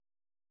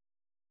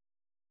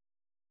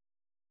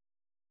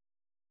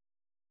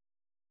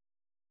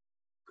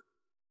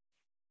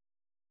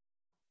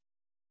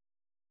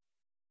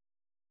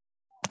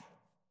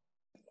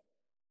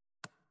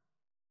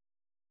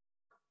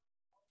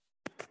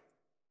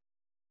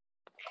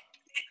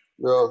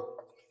Yeah.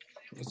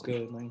 What's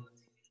good, man?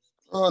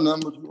 Oh, no,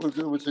 what's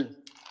good with you?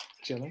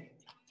 Chilling.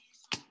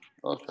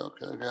 Okay.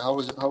 How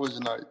was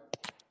your night?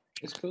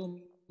 It's cool,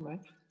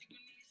 man.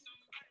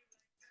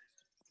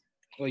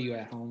 Or you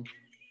at home?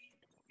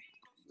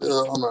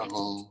 Yeah, I'm at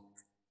home.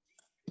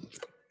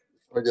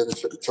 I get to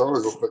check the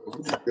charge real quick.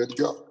 I'm good to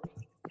go.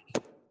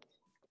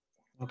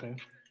 Okay.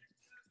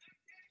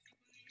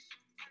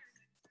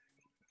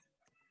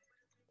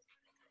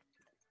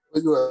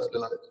 Where you at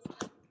tonight?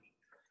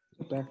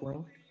 Back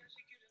room.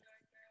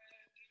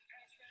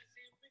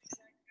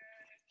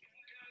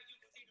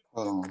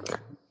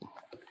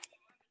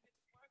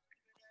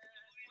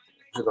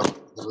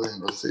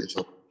 Let's see each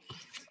other.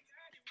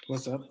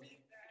 What's up?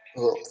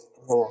 Hold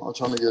on. I'm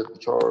trying to get the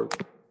charge.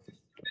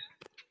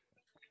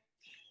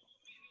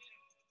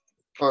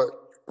 All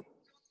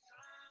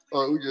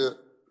right, we good.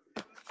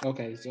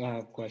 Okay, so I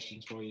have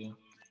questions for you.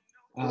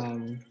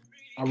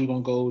 Are we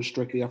gonna go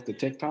strictly off the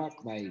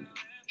TikTok? Like,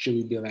 should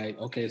we be like,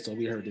 okay, so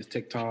we heard this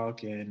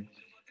TikTok, and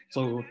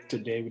so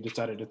today we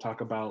decided to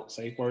talk about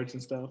safe words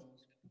and stuff?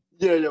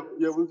 Yeah.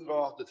 We can go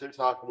off the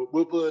TikTok.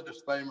 We'll put a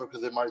disclaimer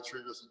because it might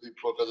trigger some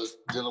people because it's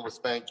dealing with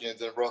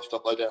spankings and rough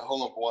stuff like that.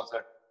 Hold on for 1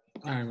 second.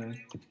 All right, man.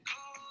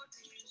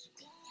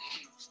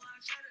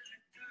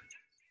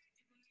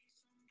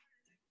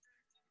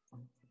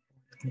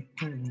 Is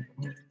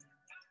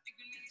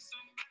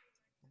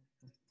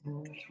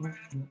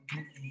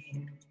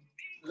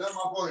that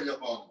my phone or your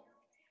phone?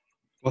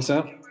 What's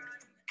up?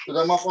 Is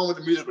that my phone with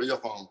the music or your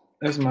phone?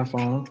 That's my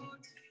phone.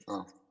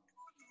 Oh.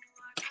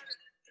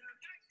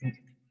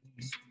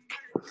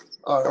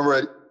 All right, I'm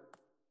ready.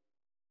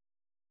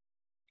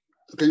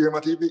 Can you hear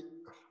my TV?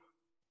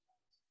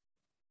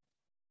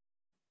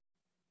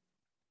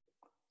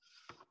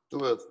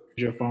 Who is? Is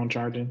your phone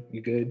charging?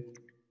 You good?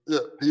 Yeah.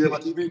 Can you hear my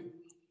TV?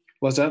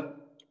 What's up?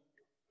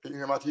 Can you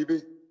hear my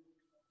TV?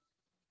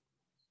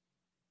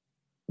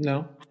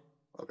 No.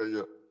 Okay,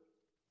 yeah.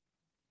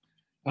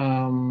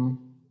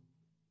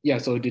 Yeah,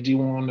 so did you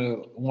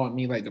want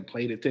me like to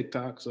play the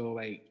TikTok so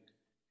like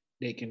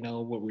they can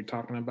know what we're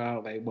talking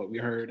about, like what we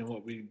heard and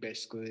what we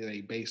basically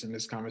like basing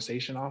this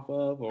conversation off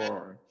of,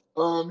 or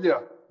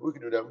Yeah, we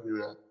can do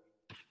that.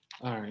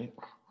 All right.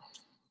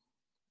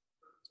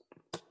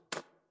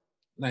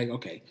 Like,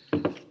 okay.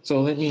 So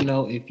let me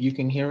know if you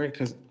can hear it,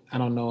 because I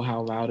don't know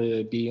how loud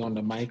it'll be on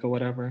the mic or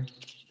whatever.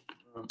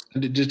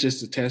 Just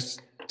to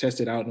test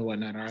it out and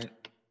whatnot, all right?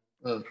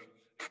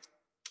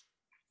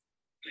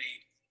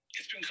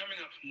 It's been coming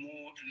up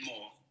more and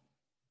more.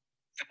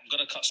 I'm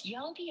gonna cut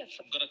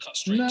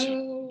straight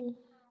to.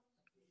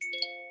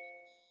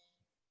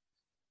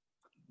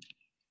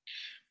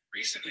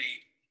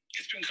 Recently,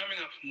 it's been coming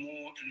up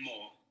more and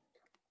more.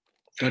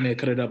 Don't they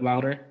cut it up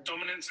louder?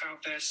 Dominants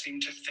out there seem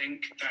to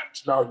think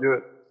that No,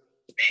 good.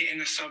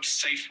 hitting a sub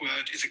safe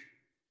word is a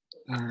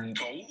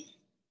goal.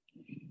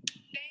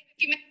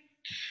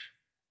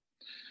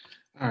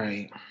 All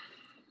right.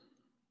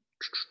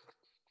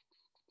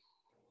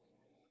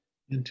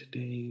 And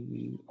today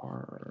we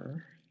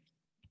are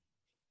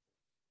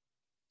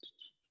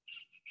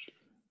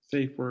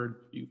safe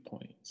word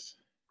viewpoints.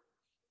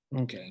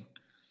 Okay.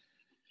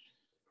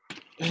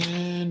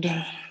 And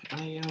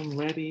I am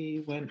ready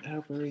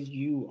whenever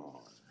you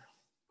are.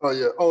 Oh,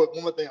 yeah. Oh,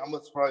 one more thing. I'm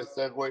going to probably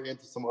segue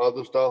into some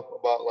other stuff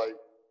about, like,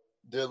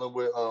 dealing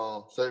with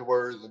safe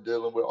words and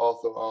dealing with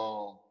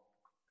also,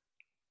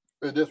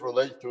 it just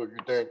relates to, if you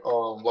think,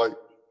 like,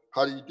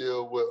 how do you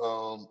deal with,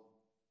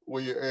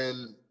 when you're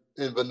in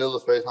vanilla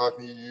space, how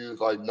can you use,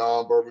 like,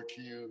 nonverbal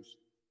cues?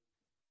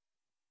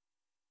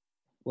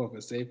 Well,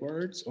 for safe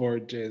words or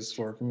just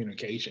for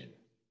communication?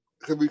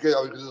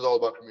 Communication, this is all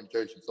about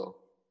communication, so.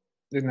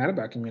 It's not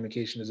about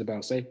communication, it's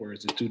about safe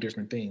words. It's two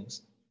different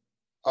things.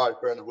 All right,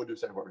 fair enough. We'll do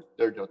safe words.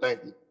 There we go.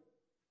 Thank you.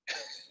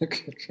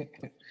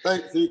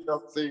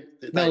 See,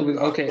 no, but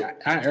okay,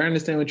 I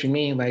understand what you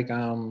mean. Like,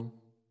 that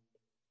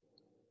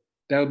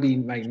would be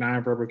like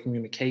nonverbal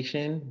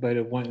communication, but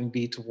it wouldn't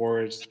be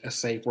towards a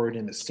safe word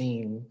in the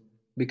scene,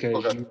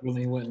 because you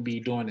really wouldn't be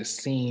doing a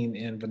scene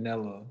in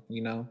vanilla,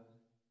 you know?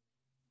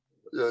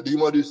 Yeah. Do you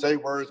want to do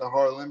safe words and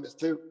hard limits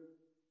too?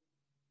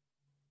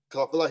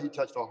 Because I feel like he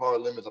touched on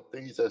hard limits. I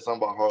think he said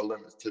something about hard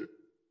limits too.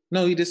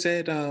 No, he just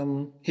said,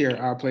 here,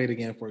 I'll play it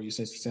again for you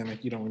since it sounds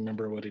like you don't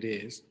remember what it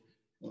is.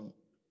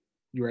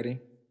 You ready?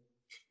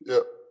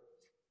 Yeah.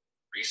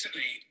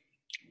 Recently,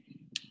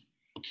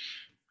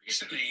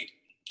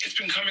 it's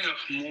been coming up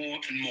more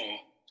and more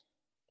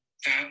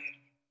that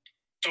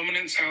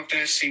dominants out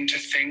there seem to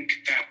think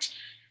that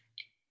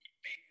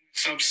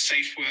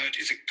sub-safe word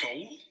is a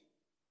goal.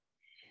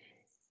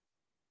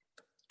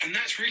 And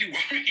that's really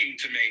worrying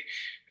to me.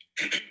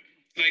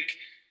 Like,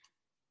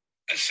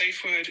 a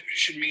safe word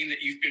should mean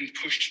that you've been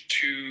pushed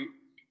to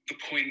the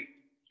point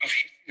of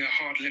hitting a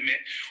hard limit,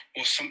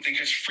 or something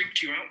has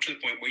freaked you out to the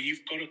point where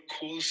you've got to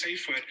call a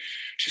safe word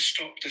to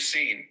stop the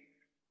scene.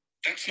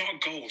 That's not a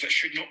goal. That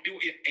should not be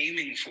what you're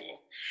aiming for.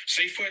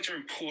 Safe words are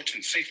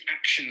important. Safe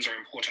actions are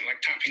important,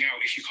 like tapping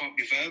out if you can't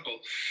be verbal.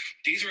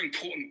 These are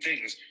important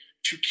things.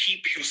 to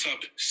keep your sub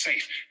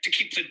safe, to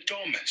keep the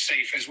dom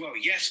safe as well.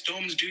 Yes,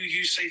 doms do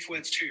use safe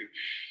words too.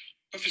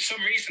 But for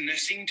some reason, there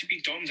seem to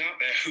be doms out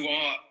there who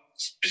are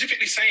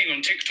specifically saying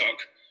on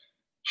TikTok,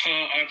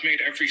 I've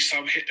made every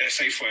sub hit their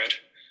safe word.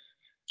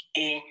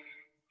 Or,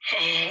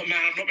 oh man,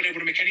 I've not been able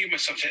to make any of my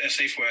subs hit their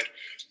safe word.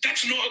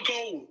 That's not a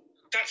goal.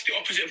 That's the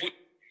opposite of what...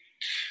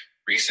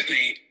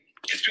 Recently,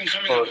 it's been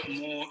coming up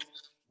more.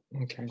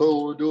 Okay. So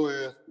what we'll do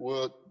is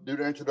we'll do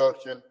the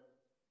introduction.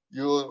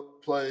 You'll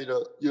be like,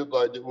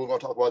 we're gonna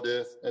talk about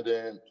this, and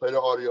then play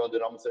the audio, and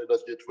then I'm gonna say,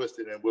 let's get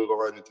twisted, and we'll go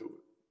right into it.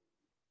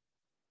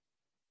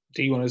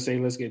 Do you want to say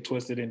let's get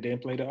twisted and then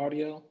play the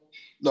audio?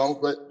 No, I'm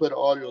gonna play the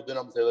audio, then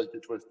I'm gonna say let's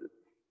get twisted.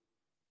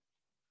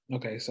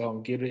 Okay, so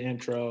give the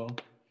intro,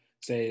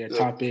 say a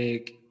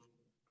topic,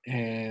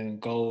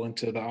 and go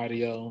into the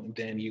audio, and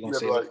then you're gonna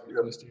say let's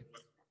get twisted.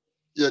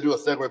 Yeah, do a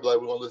segue, like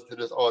we're gonna listen to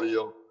this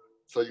audio.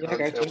 So you can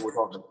understand what we're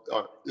talking about.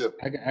 All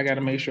right, I got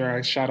to make sure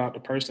I shout out the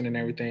person and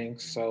everything,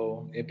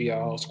 so it be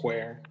all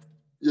square.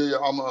 Yeah.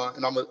 I'm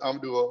gonna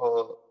do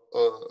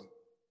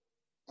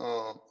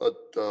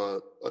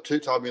a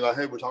TikTok, be like,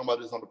 hey, we're talking about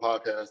this on the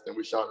podcast, and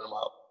we shouting him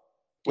out.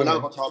 We're not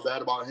gonna talk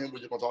bad about him. We're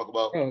just gonna talk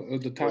about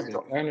the topic.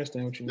 I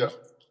understand what you mean.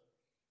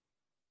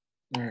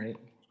 All right,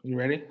 you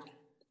ready?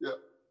 Yeah.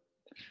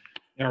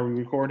 Are we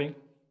recording?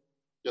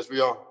 Yes, we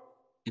are.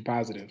 You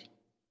positive?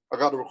 I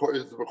got the record.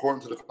 It's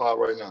recording to the cloud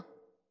right now.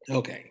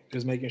 Okay,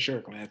 just making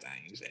sure. Last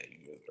time you said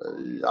you.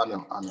 I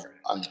know.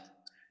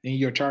 And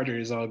your charger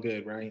is all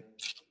good, right?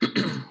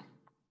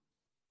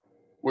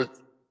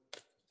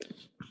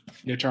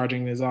 Your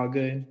charging is all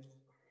good?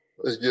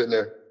 It's getting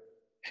there.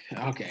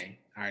 Okay.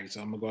 All right,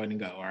 so I'm going to go ahead and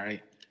go, all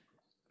right?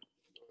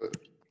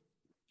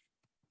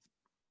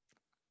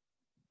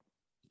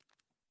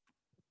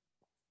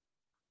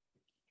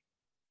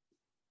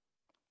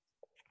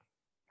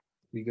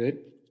 We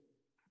good?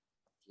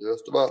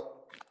 Just about.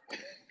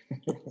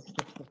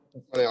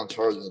 I am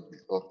charging.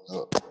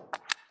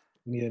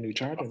 Need a new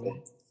charger,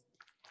 man.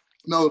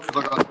 No,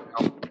 because I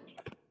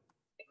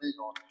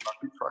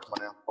keep tracking my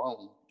damn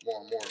phone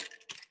more and more.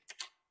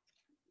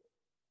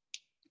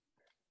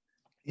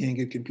 You didn't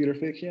get the computer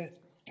fixed yet?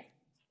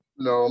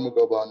 No, I'm gonna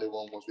go buy a new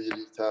one once we get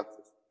these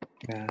taxes.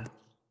 Nah.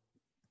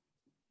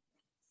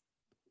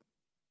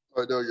 All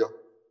right, there you go.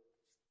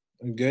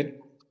 We good?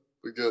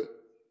 We're good.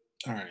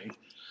 All right.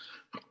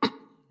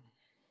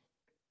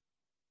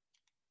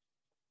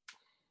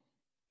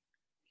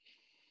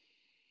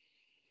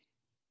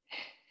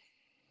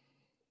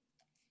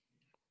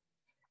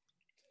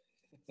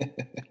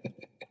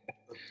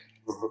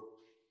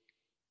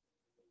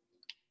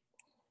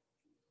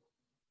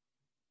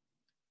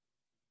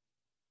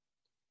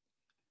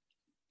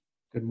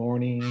 Good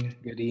morning,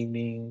 good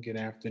evening, good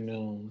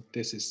afternoon.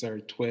 This is Sir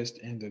Twist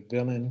and the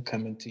Villain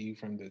coming to you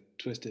from the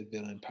Twisted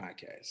Villain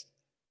podcast.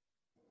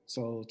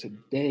 So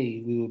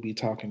today we will be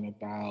talking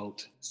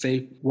about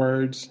safe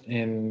words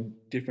and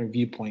different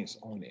viewpoints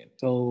on it.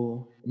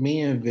 So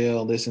me and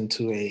Vil listened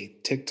to a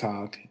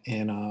TikTok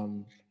and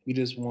we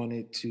just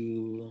wanted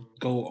to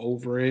go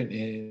over it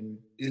and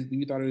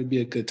we thought it would be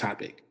a good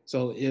topic.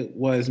 So it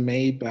was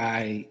made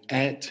by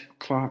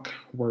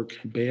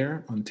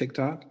 @ClockworkBear on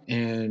TikTok,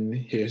 and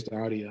here's the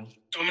audio.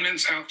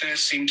 Dominants out there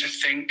seem to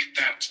think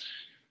that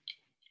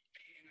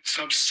a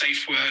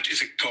sub-safe word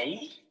is a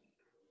goal.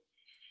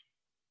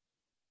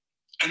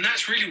 And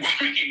that's really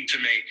worrying to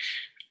me.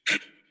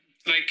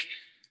 Like,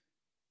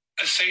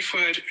 a safe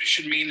word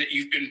should mean that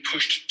you've been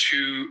pushed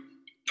to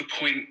the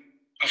point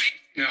of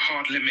hitting a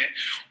hard limit,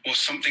 or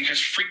something has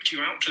freaked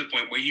you out to the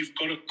point where you've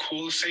got to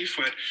call a safe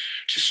word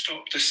to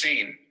stop the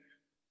scene.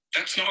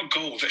 That's not a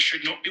goal. That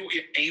should not be what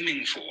you're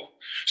aiming for.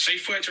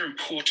 Safe words are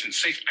important.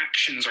 Safe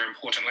actions are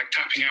important, like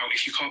tapping out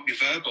if you can't be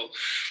verbal.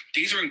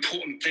 These are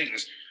important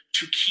things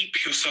to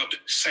keep your sub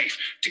safe,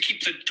 to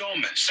keep the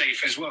dom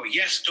safe as well.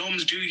 Yes,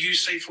 doms do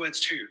use safe words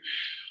too.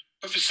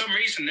 But for some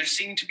reason, there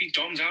seem to be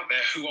doms out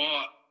there who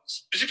are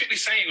specifically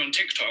saying on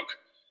TikTok,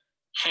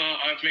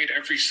 I've made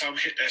every sub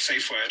hit their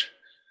safe word.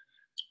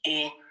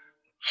 Or,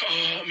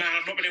 oh man,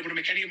 I've not been able to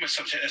make any of my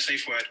subs hit their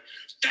safe word.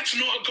 That's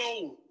not a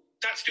goal.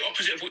 That's the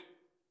opposite of what...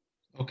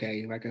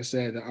 Okay, like I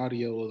said, the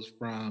audio was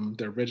from,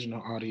 the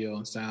original audio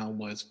and sound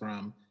was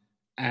from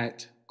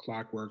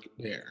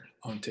 @ClockworkBear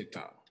on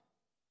TikTok.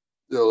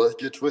 Yo, let's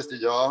get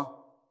twisted,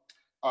 y'all.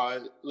 All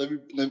right,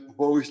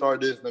 before we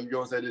start this, let me go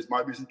and say this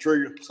might be some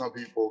trigger for some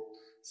people.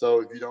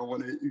 So if you don't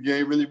want to, if you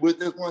ain't really with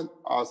this one,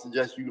 I'll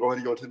suggest you go ahead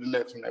and go to the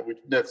next one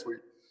next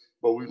week.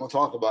 But we're gonna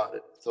talk about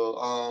it. So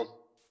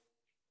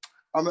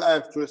I'm gonna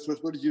ask Twist,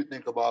 what did you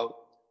think about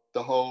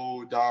the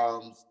whole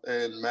Doms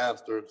and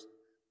Masters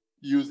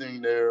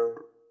using their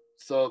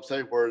sub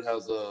safe word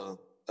as a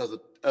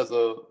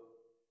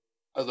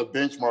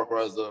benchmark or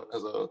as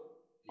a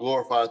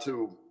glorified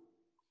tool?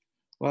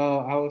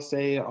 Well, I would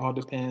say it all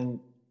depends.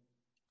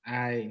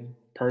 I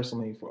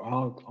personally,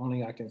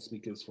 only I can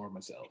speak is for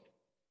myself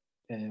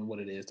and what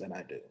it is that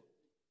I do.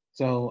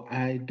 So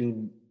I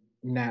do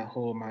not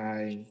hold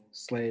my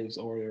slaves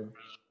or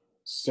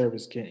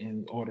service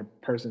kitten or the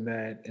person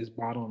that is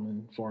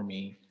bottling for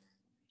me.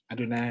 I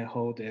do not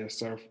hold their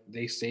safe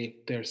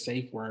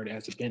word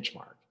as a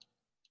benchmark.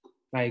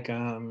 Like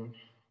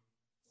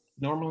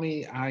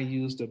normally I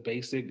use the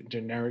basic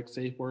generic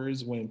safe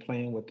words when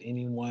playing with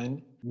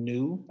anyone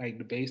new. Like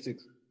the basic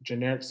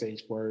generic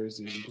safe words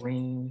is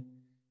green,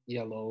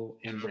 yellow,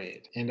 and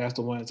red. And that's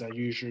the ones I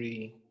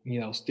usually,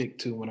 stick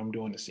to when I'm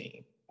doing the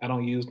scene. I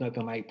don't use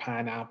nothing like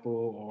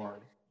pineapple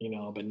or,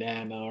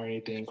 banana or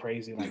anything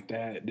crazy like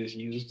that. Just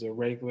use the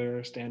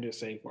regular standard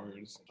safe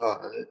words. All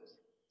right.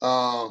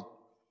 Um,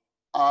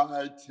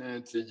 I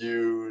tend to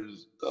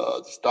use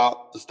the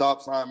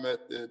stop sign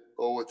method,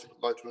 or what you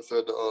like to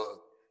say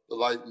the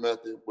light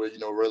method, where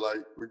red light,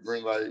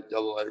 green light,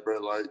 yellow light,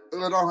 red light.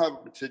 And I don't have a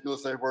particular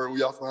safe word.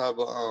 We also have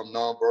a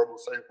non-verbal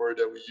safe word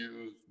that we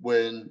use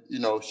when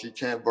she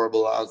can't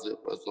verbalize it,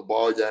 but it's a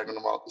ball gagging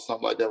them out or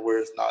something like that, where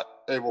it's not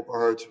able for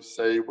her to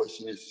say what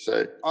she needs to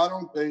say. I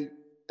don't think,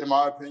 in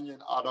my opinion,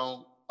 I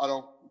don't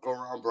go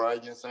around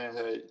bragging saying,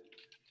 hey,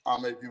 I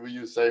make people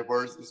use safe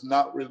words. It's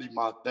not really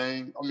my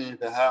thing. I mean,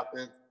 if it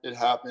happens, it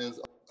happens.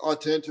 I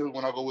tend to,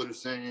 when I go with a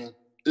scene,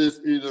 it's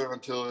either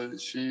until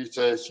she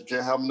says she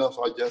can't have enough,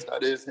 so I guess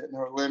that is hitting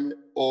her limit,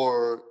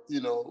 or,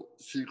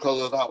 she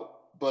colors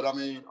out. But I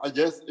mean, I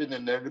guess in a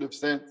negative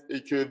sense,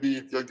 it could be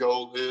if your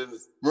goal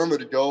is, remember,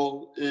 the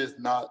goal is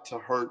not to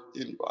hurt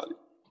anybody.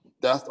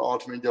 That's the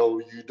ultimate goal.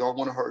 You don't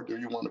want to hurt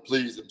them, you want to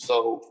please them.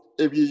 So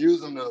if you're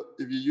using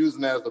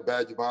that as a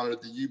badge of honor,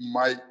 then you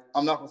might,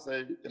 I'm not gonna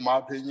say, in my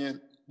opinion,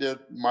 there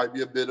might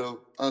be a bit of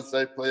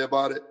unsafe play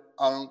about it.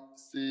 I don't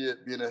see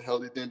it being a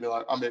healthy thing to be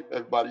like, I make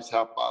everybody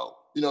tap out.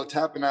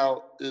 Tapping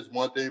out is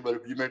one thing, but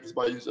if you make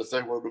somebody use a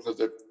safe word because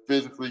they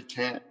physically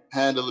can't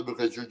handle it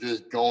because you're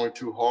just going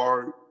too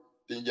hard,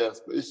 then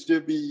yes. But it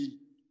should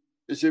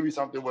be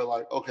something where,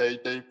 like, okay,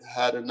 they've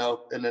had enough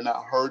and they're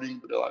not hurting,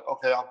 but they're like,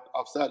 okay,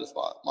 I'm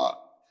satisfied.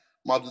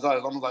 My desire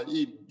is almost like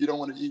eating. You don't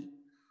want to eat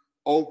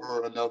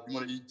over enough. You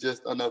want to eat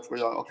just enough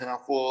where you're like, okay, I'm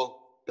full.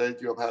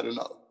 Thank you, I've had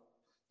enough.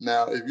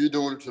 Now, if you're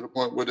doing it to the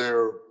point where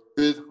they're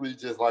physically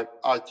just like,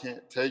 I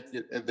can't take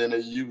it, and then they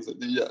use it,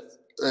 then yes.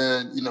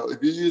 And,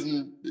 if you're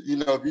using,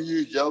 if you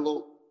use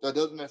yellow, that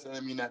doesn't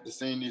necessarily mean that the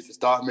scene needs to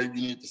stop. Maybe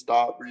you need to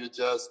stop,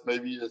 readjust.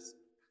 Maybe it's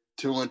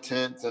too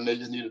intense and they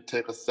just need to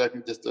take a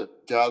second just to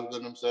gather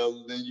themselves.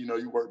 And then,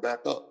 you work back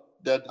up.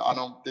 That, I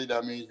don't think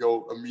that means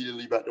go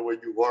immediately back to where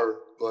you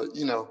were. But,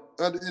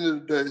 at the end of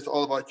the day, it's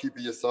all about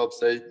keeping yourself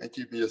safe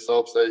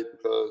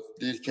because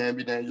these can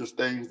be dangerous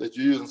things that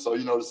you're using. So,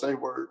 the safe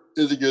word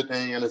is a good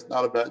thing and it's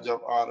not a bad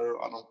jump honor.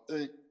 I don't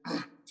think,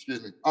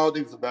 excuse me, I don't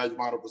think it's a bad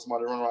jump honor for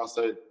somebody to run around and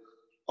say,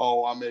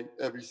 oh, I make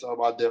every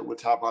sub I did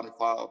with top out in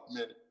 5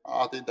 minutes.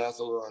 I think that's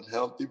a little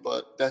unhealthy,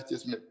 but that's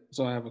just me.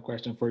 So I have a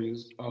question for you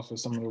off of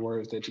some of the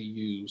words that you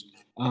used.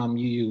 You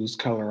use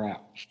color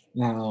out.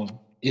 Now,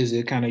 is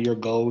it kind of your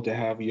goal to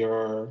have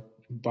your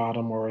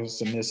bottom or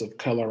submissive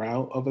color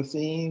out of a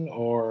scene,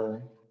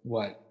 or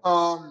what?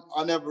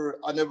 I never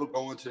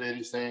go into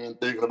any scene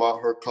thinking about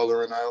her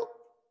coloring out.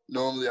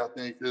 Normally, I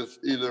think it's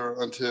either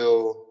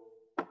until,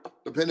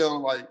 depending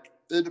on, like,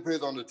 it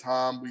depends on the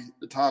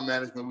time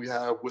management we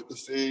have with the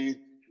scene,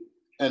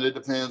 and it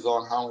depends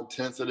on how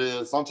intense it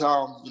is.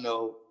 Sometimes,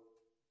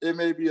 it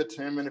may be a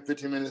 10-minute,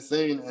 15-minute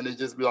scene, and it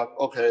just be like,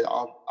 okay,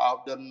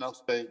 I've done enough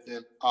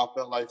spanking. I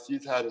felt like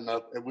she's had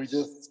enough, and we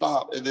just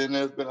stop. And then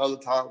there's been other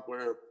times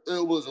where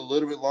it was a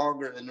little bit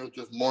longer, and it was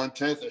just more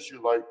intense, and she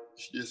was like,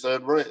 she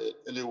said red,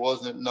 and it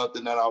wasn't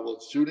nothing that I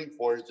was shooting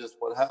for. It's just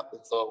what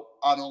happened. So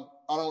I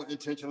don't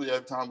intentionally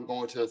every time we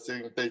go into a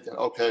scene thinking,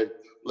 okay,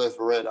 let's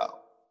red out.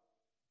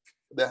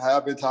 There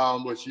have been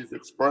times where she's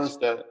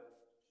expressed that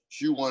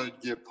she wanted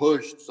to get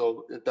pushed.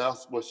 So if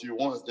that's what she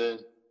wants, then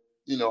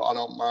I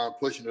don't mind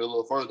pushing it a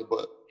little further,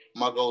 but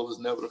my goal is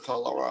never to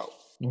color out.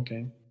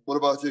 Okay. What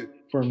about you?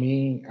 For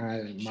me,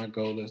 my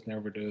goal is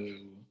never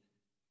to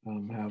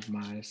have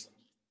my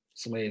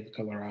slave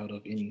color out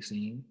of any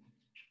scene.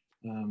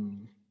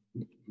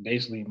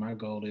 Basically, my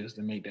goal is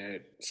to make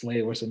that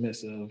slave or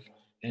submissive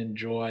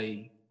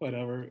enjoy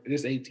whatever.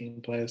 It's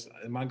 18 plus.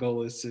 And my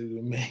goal is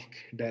to make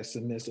that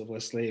submissive or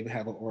slave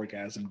have an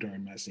orgasm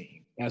during my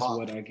scene. That's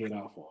what I get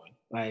off on.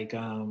 Like,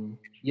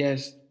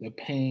 yes, the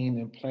pain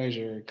and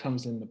pleasure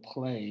comes into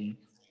play.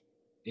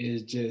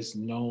 Is just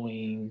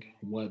knowing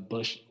what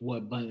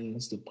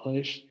buttons to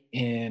push,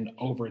 and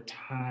over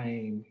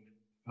time,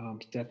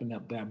 stepping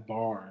up that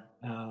bar.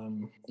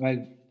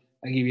 Like,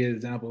 I give you an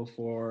example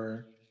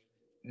for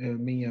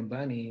me and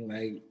Bunny.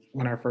 Like,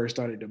 when I first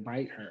started to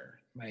bite her,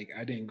 like,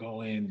 I didn't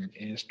go in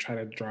and try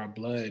to draw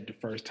blood the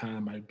first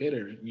time I bit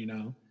her.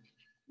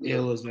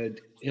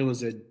 It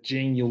was a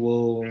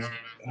genuine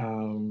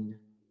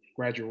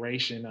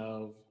graduation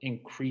of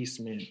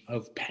increasement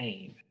of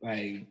pain.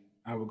 Like,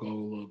 I would go a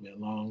little bit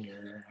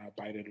longer, I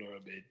bite it a little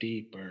bit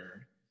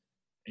deeper,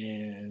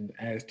 and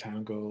as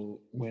time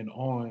went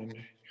on,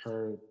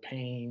 her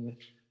pain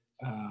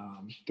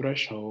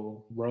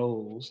threshold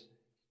rose,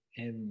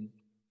 and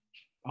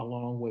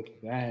along with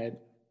that,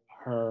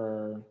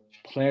 her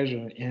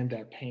pleasure in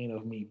that pain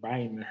of me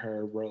biting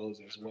her rose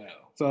as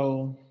well.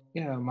 So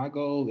yeah, my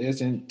goal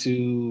isn't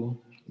to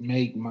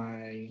make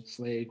my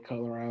slave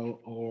color out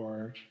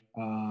or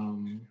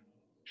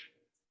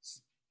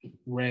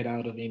read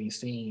out of any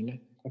scene.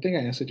 I think I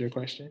answered your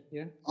question.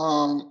 Yeah.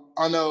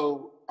 I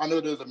know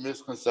there's a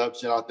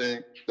misconception. I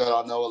think that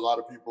I know a lot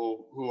of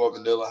people who are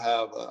vanilla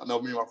have. I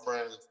know me and my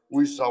friends,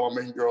 we saw our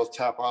main girls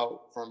tap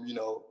out from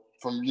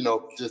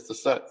just the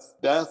sex.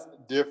 That's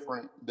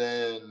different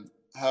than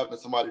having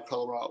somebody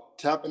color out.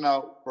 Tapping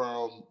out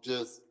from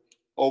just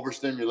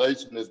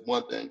overstimulation is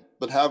one thing,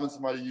 but having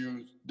somebody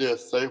use their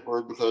safe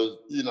word, because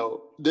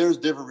there's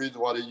different reasons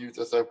why they use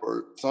their safe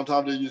word.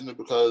 Sometimes they're using it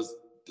because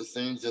the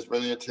scene's just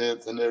really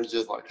intense and they're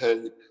just like,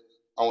 hey,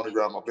 I want to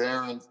grab my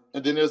bearings.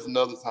 And then there's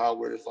another time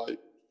where it's like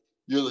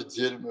you're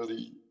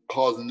legitimately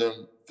causing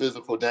them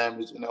physical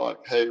damage and they're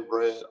like, hey,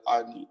 Red,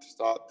 I need to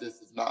stop.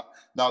 This is not.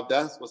 Now,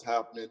 that's what's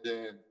happening.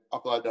 Then I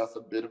feel like that's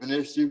a bit of an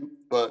issue.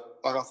 But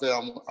like I said,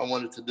 I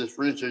wanted to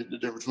differentiate the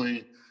difference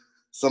between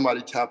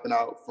somebody tapping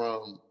out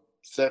from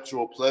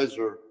sexual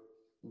pleasure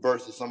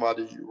versus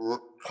somebody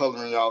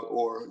coloring out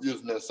or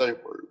using their safe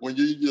word. When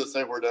you use a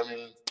safe word, that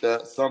means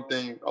that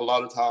something a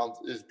lot of times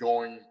is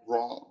going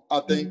wrong.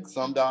 I think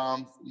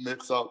sometimes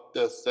mix up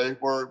the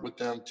safe word with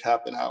them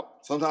tapping out.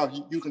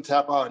 Sometimes you can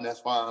tap out and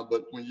that's fine,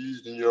 but when you're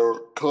using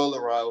your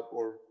color out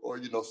or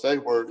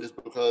safe word, it's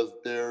because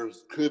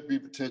there's could be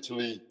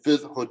potentially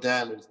physical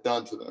damage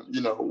done to them.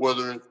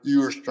 Whether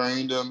you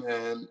restrain them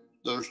and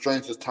the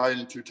restraints is tight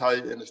and too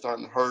tight and it's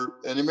starting to hurt.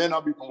 And it may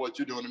not be from what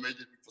you're doing. It may just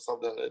be for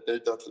something that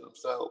they've done to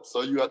themselves.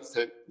 So you have to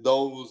take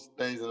those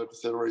things into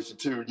consideration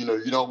too.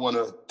 You don't want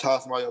to tie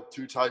somebody up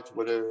too tight to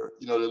where they're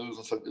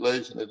losing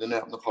circulation and then they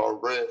happen to call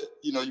red.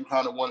 You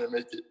kind of want to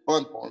make it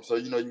fun for them. So,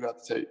 you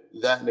have to take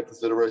that into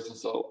consideration.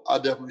 So I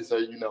definitely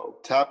say,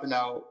 tapping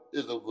out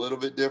is a little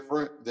bit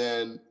different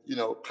than,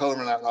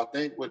 coloring out. And I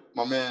think what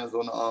my man's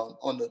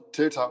on the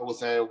TikTok was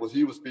saying was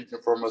he was speaking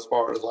from as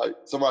far as like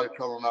somebody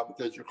coloring out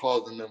because you're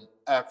causing them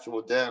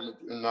actual damage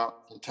and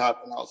not from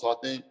tapping out. So I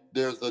think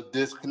there's a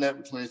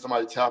disconnect between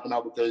somebody tapping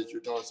out because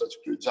you're doing such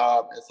a good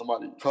job and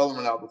somebody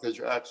coloring out because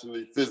you're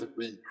actually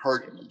physically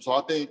hurting them. So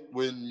I think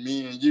when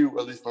me and you,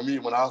 at least for me,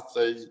 when I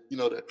say,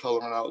 they're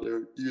coloring out,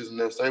 they're using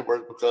their safe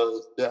words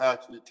because they're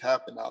actually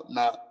tapping out,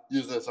 not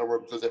using their safe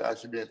word because they're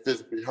actually being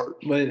physically hurt.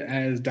 But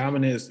as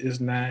dominants, it's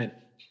not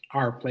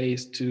our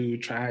place to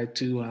try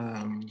to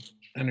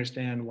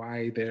understand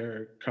why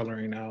they're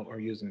coloring out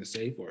or using the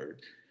safe word.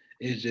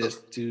 It's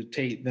just to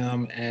take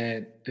them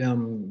at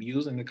them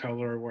using the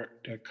coloring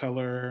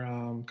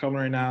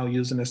out,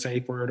 using the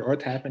safe word, or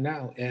tapping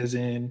out, as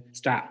in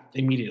stop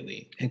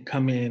immediately and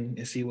come in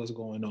and see what's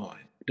going on.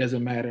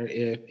 Doesn't matter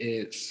if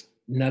it's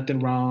nothing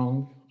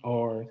wrong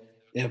or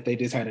if they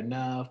just had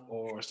enough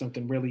or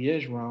something really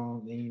is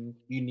wrong and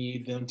you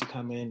need them to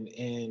come in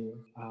and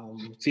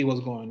see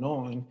what's going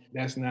on.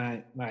 That's not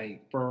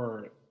like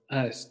for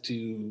us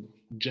to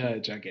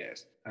judge, I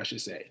guess I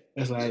should say.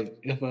 It's like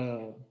if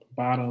a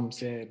bottom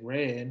said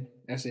red,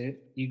 that's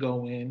it. You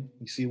go in,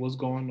 you see what's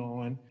going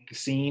on. The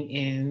scene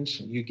ends,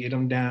 you get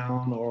them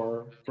down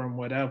or from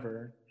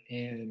whatever,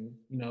 and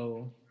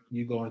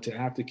you go into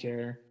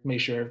aftercare,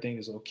 make sure everything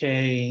is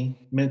okay,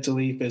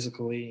 mentally,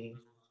 physically,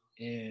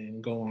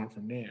 and go on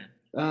from there.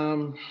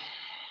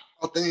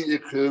 I think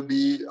it could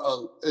be,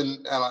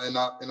 and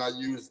I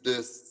use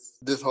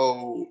this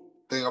whole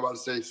thing I'm about to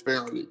say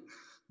sparingly.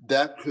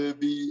 That could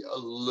be a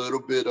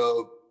little bit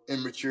of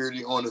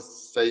immaturity on the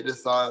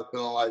sadist side,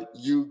 feeling like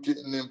you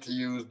getting them to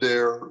use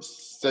their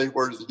safe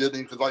word is a good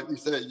thing. Because like you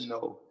said,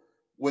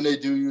 when they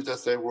do use that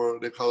safe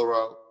word, they color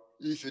out,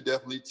 you should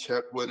definitely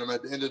check with them.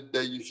 At the end of the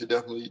day, you should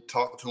definitely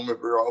talk to them if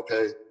you're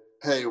okay.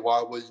 Hey,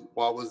 why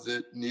was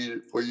it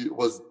needed for you?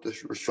 Was the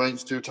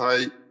restraints too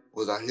tight?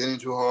 Was I hitting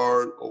too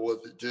hard? Or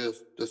was it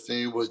just the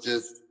scene was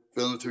just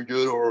feeling too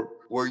good? Or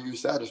were you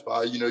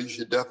satisfied? You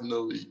should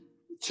definitely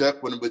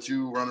check with them, but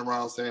you run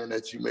around saying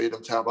that you made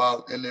them tap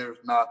out and there's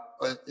not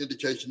an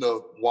indication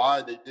of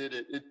why they did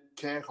it. It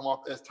can come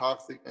off as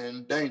toxic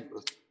and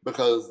dangerous.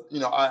 Because,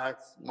 I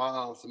asked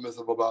my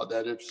submissive about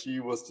that if she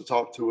was to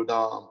talk to a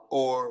dom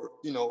or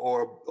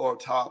a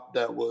top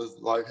that was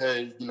like,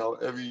 hey,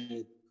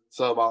 every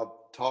sub I've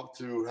talked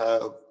to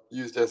have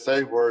used their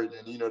safe word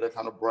and, they're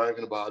kind of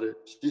bragging about it.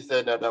 She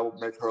said that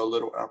would make her a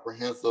little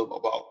apprehensive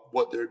about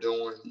what they're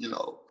doing,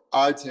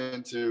 I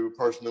tend to,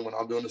 personally, when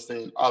I'm doing the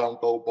scene, I don't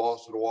go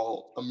balls to the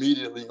wall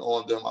immediately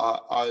on them.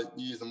 I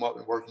ease them up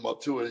and work them up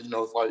to it.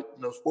 It's like,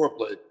 sport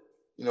play.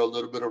 A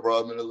little bit of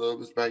rubbing, a little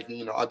bit of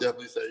spanking. I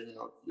definitely say,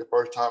 your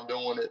first time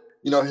doing it,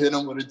 hit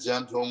them with a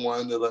gentle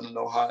one to let them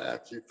know how it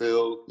actually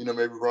feels.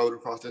 Maybe rub it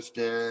across their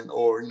skin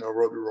or,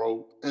 rub the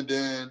rope. And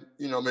then,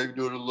 maybe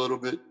do it a little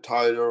bit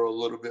tighter or a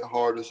little bit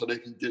harder so they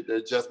can get the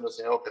adjustment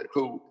saying, okay,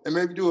 cool. And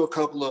maybe do a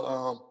couple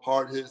of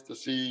hard hits to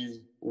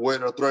see where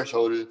their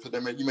threshold is.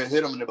 Because you may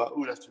hit them and they're like,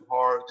 ooh, that's too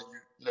hard.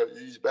 Then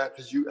you ease back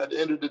because at the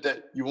end of the day,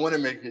 you want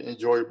to make it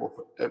enjoyable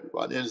for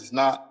everybody. And it's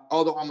not,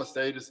 although I'm a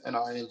sadist and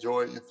I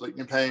enjoy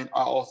inflicting pain,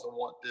 I also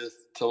want this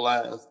to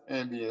last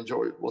and be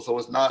enjoyable. So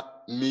it's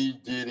not me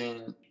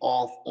getting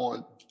off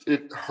on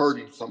it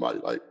hurting somebody,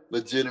 like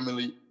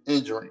legitimately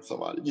injuring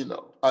somebody. And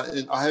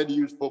I had to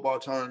use football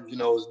terms. It's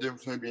the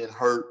difference between being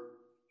hurt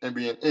and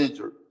being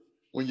injured.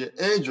 When you're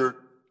injured,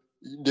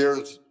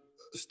 there's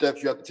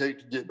steps you have to take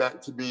to get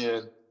back to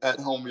being at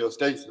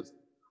homeostasis.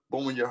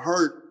 But when you're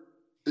hurt,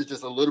 it's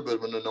just a little bit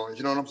of an annoyance.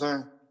 You know what I'm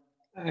saying?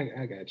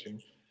 I got you.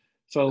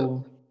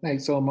 So,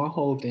 so my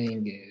whole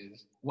thing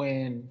is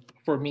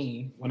for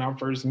me, when I'm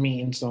first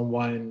meeting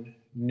someone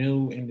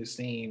new in the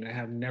scene I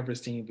have never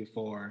seen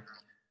before,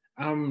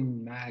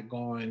 I'm not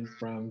going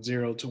from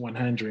 0 to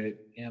 100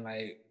 in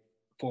like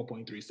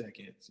 4.3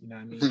 seconds. You know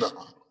what I mean?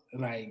 No.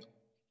 Like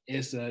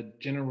it's a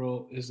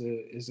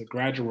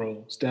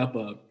gradual step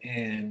up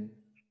in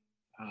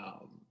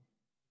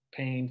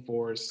pain,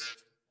 force,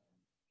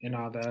 and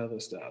all that other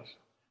stuff.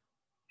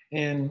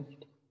 And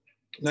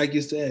like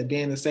you said,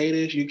 being a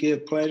sadist, you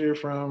get pleasure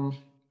from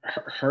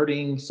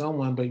hurting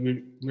someone, but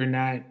you're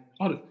not.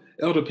 It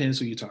all depends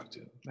who you talk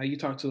to. Like you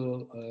talk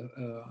to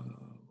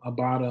a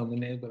bottom,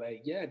 and they be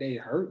like, "Yeah, they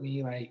hurt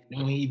me. Like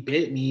when he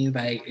bit me,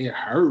 like it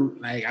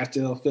hurt. Like I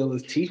still feel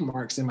his teeth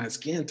marks in my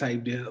skin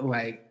type deal.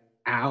 Like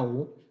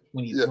ow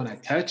when I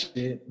touch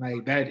it,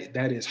 like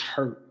that is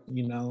hurt,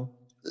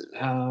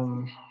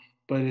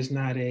 But it's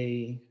not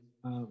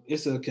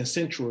it's a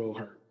consensual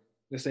hurt.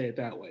 Let's say it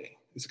that way.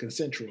 It's a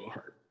consensual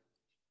hurt.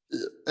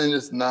 Yeah. And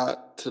it's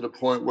not to the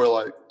point where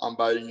like I'm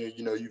biting you,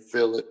 you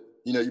feel it,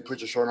 you put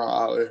your shoulder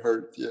out, it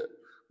hurts, yeah.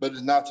 But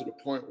it's not to the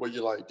point where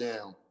you're like,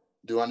 damn,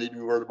 do I need to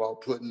be worried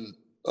about putting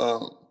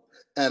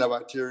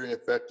antibacterial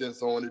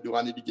infectants on it? Do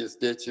I need to get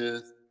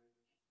stitches?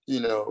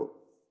 And like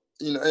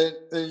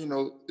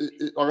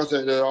I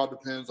said, it all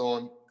depends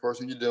on the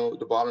person you're dealing with,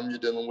 the bottom you're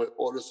dealing with,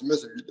 or the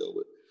submissive you're dealing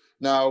with.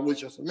 Now,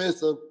 with your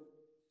submissive,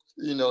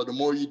 the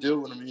more you deal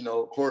with them,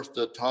 of course,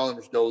 the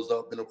tolerance goes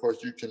up, and of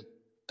course, you can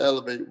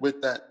elevate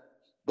with that.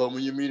 But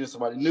when you're meeting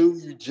somebody new,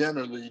 you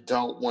generally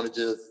don't want to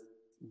just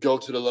go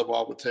to the level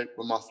I would take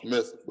with my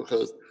submissive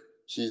because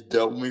she's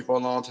dealt with me for a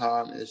long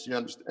time,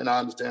 and I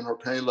understand her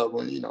pain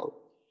level. And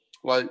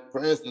like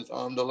for instance,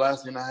 the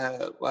last thing I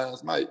had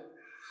last night,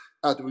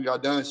 after we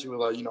got done, she was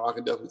like, I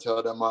can definitely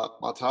tell that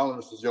my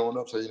tolerance is going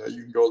up, so you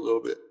can go a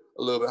little bit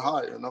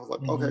higher. And I was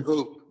like, okay,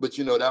 cool. But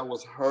that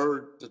was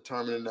her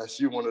determining that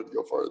she wanted to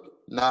go further,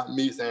 not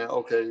me saying,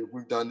 okay,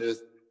 we've done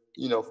this,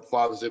 for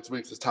 5 or 6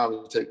 weeks, it's time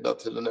to take it up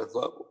to the next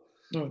level.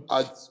 No.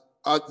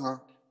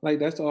 Like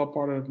that's all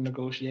part of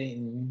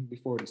negotiating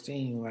before the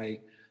scene.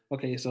 Like,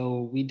 okay,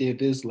 so we did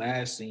this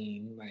last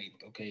scene.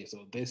 Like, okay,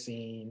 so this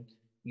scene,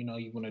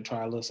 you want to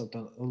try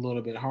something a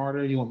little bit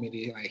harder. You want me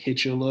to like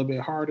hit you a little bit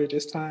harder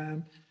this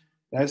time.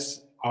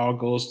 That's all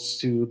goes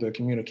to the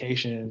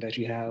communication that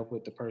you have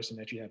with the person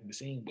that you have the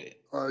scene with.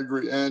 I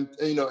agree, and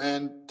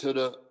and to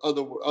the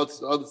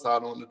other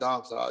side, on the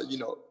dom side,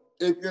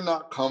 if you're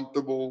not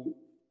comfortable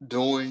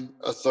doing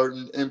a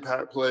certain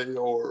impact play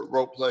or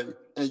rope play,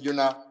 and you're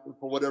not,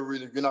 for whatever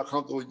reason, if you're not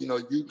comfortable, you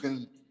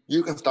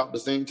can stop the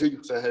scene too. You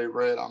can say, hey,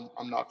 Red,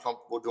 I'm not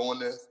comfortable doing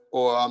this,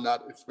 or I'm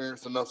not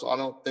experienced enough. So I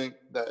don't think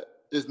that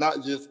it's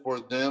not just for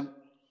them,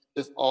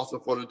 it's also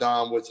for the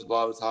dom, which a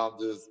lot of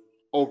times is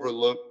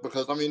overlooked,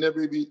 because there may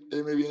be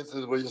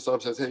instances where your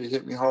sub says, hey,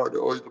 hit me harder,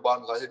 or the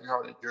bottom's like, hit me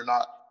harder. If you're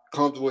not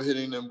comfortable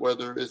hitting them,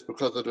 whether it's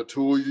because of the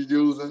tool you're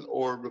using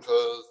or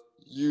because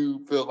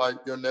you feel like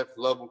your next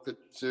level could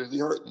seriously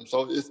hurt them.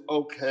 So it's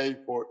okay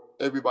for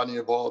everybody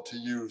involved to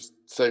use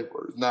safe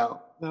words.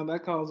 Now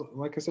that calls,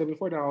 like I said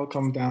before, that all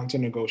comes down to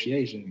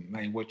negotiation,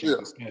 like what you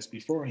discussed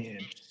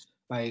beforehand.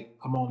 Like,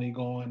 I'm only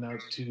going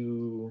up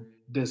to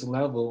this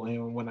level,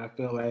 and when I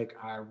feel like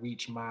I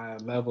reach my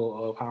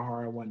level of how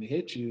hard I want to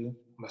hit you,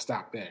 I'm gonna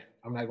stop there.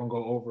 I'm not gonna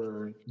go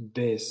over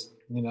this,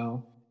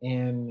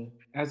 And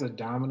as a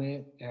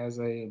dominant, as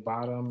a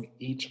bottom,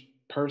 each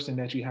person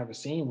that you have a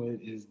scene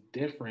with is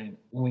different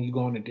when you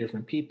go into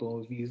different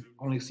people. If you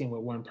only seen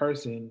with one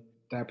person,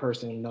 that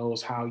person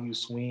knows how you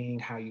swing,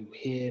 how you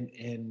hit,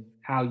 and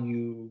how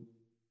you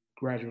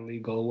gradually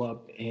go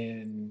up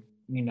and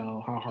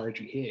how hard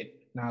you hit.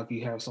 Now, if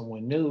you have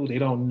someone new, they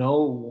don't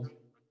know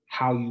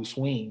how you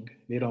swing.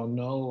 They don't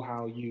know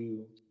how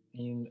you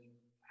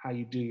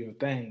do your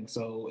thing.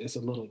 So it's a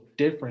little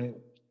different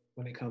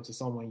when it comes to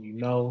someone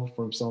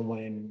from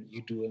someone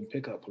you do in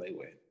pickup play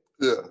with.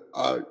 Yeah,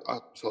 I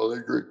totally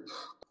agree.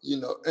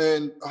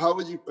 And how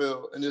would you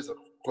feel? And there's a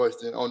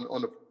question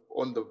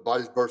on the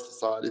vice versa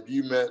side. If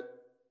you met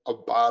a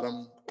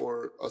bottom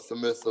or a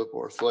submissive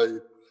or a slave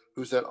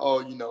who said,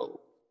 "Oh,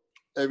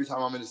 every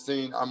time I'm in the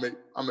scene, I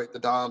make the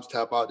doms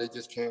tap out. They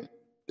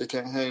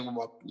can't hang with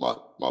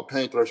my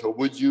pain threshold."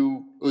 Would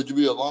you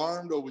be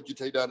alarmed, or would you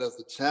take that as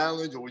a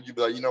challenge, or would you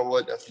be like, you know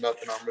what, that's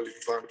nothing I'm really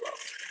concerned about?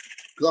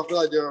 Because I feel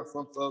like there are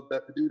some subs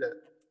that could do that.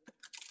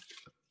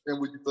 And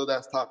would you feel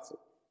that's toxic?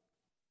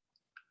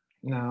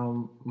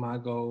 Now, my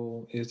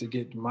goal is to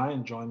get my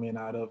enjoyment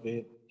out of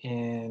it,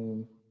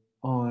 and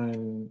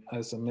on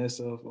a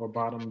submissive or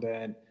bottom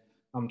that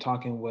I'm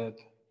talking with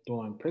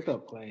doing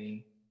pickup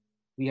play,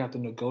 we have to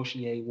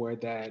negotiate where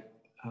that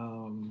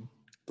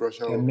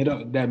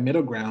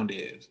middle ground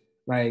is.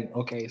 Like,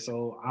 okay,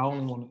 so I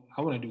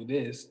want to do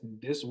this.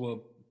 This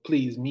will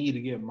please me to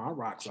get my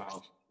rocks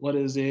off. what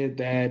is it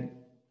that,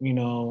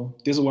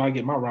 this is where I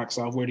get my rocks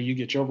off. Where do you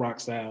get your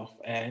rocks off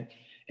at?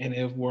 And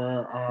if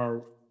where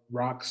our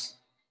rocks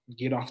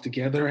get off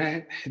together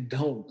at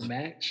don't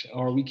match,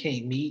 or we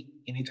can't meet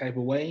any type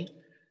of way,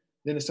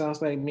 then it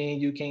sounds like me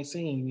and you can't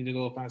sing. You need to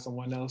go find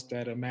someone else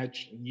that'll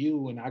match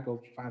you, and I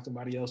go find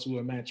somebody else who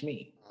will match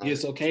me. All right.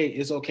 It's okay.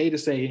 It's okay to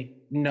say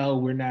no,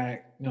 we're not,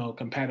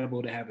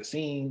 compatible to have a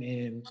scene,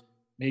 and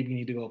maybe you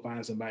need to go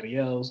find somebody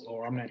else,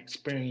 or I'm not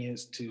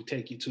experienced to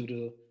take you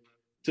to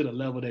the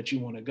level that you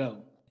want to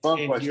go, Fun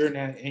and you're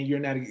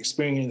question. not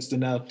experienced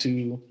enough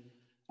to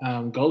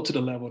go to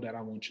the level that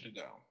I want you to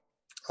go.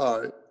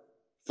 All right.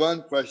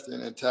 Fun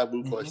question and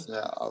taboo question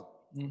that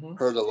I've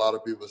heard a lot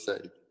of people say,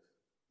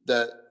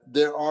 that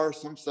there are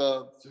some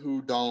subs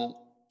who don't,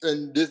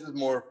 and this is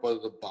more for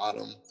the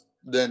bottom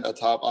than a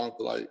top. I don't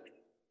feel like,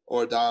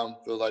 or a dime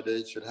feel like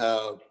they should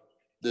have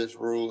this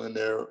rule in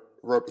their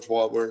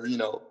repertoire where,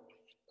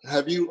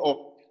 have you,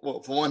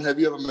 well, for one, have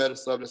you ever met a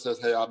sub that says,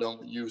 hey, I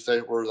don't use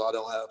safe words, I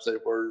don't have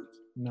safe words?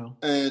 No.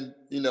 And,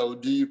 do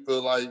you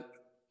feel like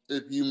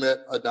if you met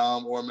a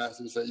dom or a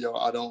master who say, yo,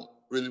 I don't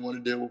really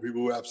want to deal with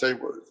people who have safe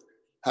words,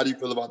 how do you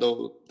feel about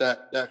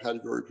that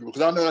category of people?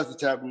 Because I know that's a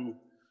taboo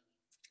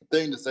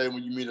thing to say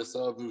when you meet a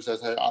sub who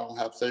says, hey, I don't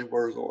have safe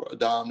words, or a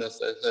dom that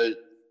says, hey,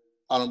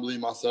 I don't believe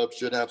my sub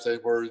should have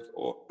safe words,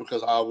 or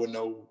because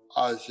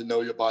I should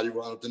know your body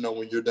well enough to know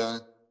when you're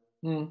done.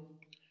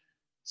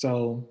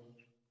 So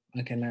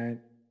I cannot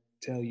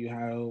tell you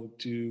how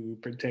to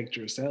protect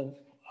yourself.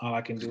 All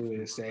I can do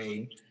is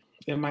say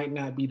it might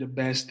not be the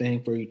best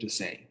thing for you to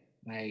say.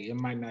 Like, it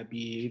might not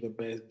be the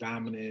best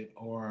dominant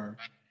or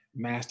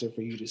master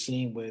for you to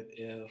sing with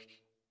if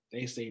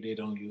they say they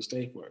don't use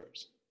safe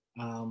words.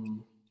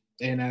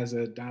 And as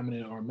a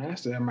dominant or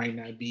master, it might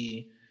not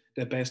be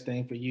the best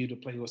thing for you to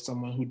play with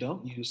someone who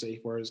don't use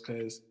safe words,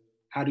 because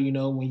how do you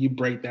know when you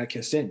break that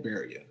consent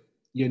barrier?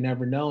 You'll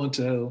never know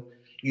until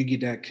you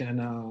get that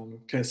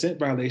consent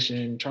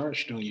violation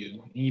charged on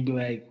you, and you'd be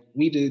like,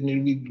 we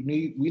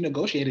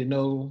negotiated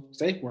no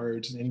safe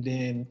words, and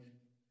then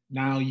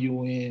now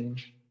you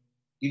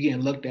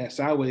getting looked at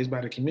sideways by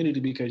the community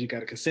because you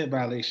got a consent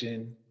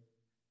violation,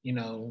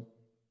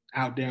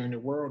 out there in the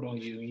world on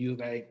you, and you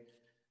like,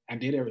 I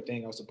did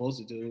everything I was supposed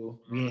to do.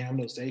 We didn't have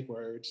no safe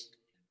words.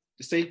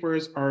 The safe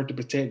words are to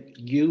protect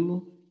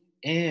you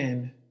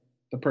and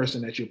the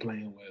person that you're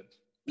playing with.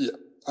 Yeah,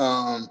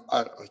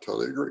 I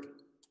totally agree.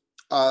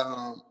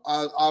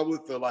 I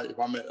would feel like if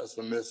I met a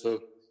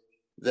submissive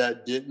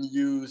that didn't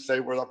use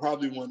safe words, I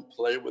probably wouldn't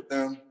play with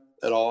them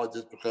at all,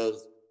 just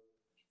because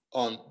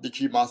to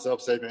keep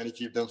myself safe and to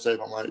keep them safe.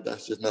 I'm like,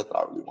 that's just nothing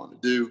I really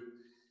want to do.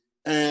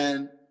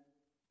 And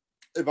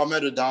if I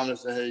met a dominant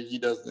say, hey, he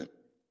doesn't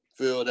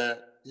feel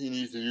that he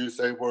needs to use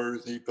safe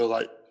words, he feel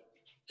like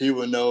he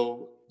would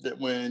know that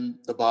when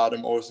the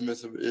bottom or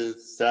submissive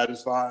is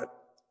satisfied,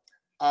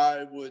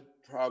 I would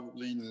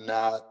probably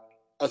not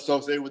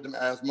associate with them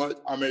as much.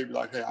 I may be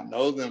like, hey, I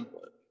know them,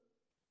 but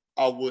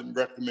I wouldn't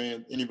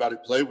recommend anybody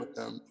play with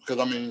them,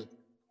 because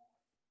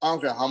I don't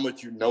care how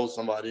much you know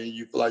somebody and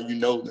you feel like you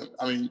know them.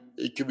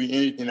 It could be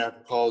anything that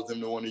could cause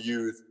them to want to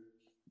use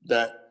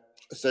that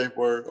safe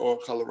word or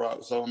color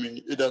out. So,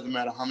 it doesn't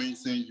matter how many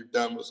scenes you've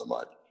done with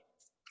somebody.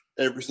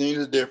 Every scene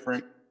is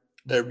different.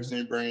 Every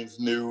scene brings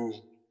new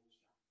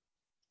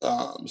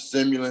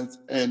stimulants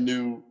and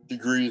new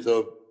degrees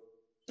of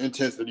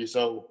intensity.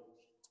 So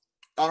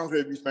I don't care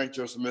if you spanked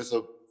your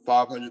submissive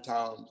 500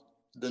 times.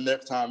 The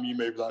next time you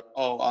may be like,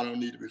 oh, I don't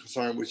need to be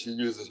concerned when she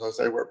uses her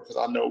safe word because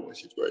I know when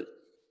she's ready.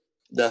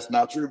 That's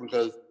not true,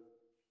 because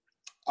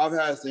I've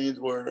had scenes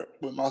where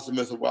with my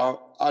submissive,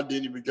 I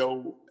didn't even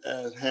go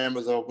as ham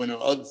as I went on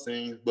other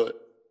scenes, but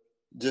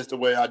just the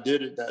way I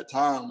did it that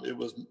time, it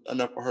was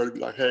enough for her to be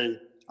like, hey,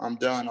 I'm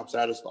done, I'm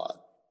satisfied.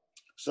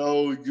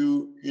 So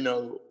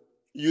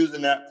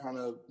using that kind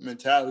of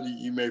mentality,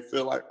 you may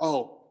feel like,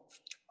 oh,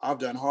 I've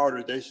done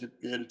harder, they should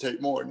be able to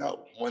take more.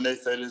 No, when they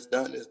say it's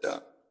done, it's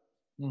done.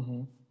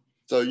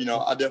 So,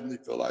 I definitely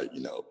feel like,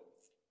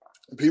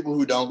 people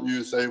who don't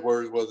use safe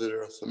words, whether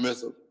they're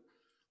submissive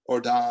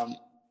or dom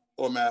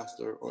or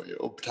master or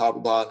top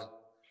or bottom,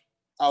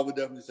 I would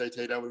definitely say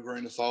take that with a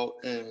grain of salt.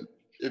 And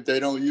if they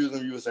don't use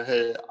them, you would say,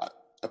 hey,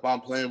 if I'm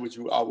playing with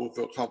you, I will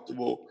feel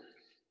comfortable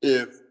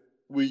if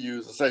we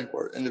use a safe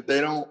word. And if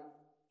they don't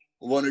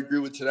want to agree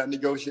with that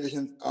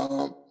negotiation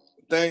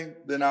thing,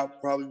 then I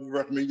probably would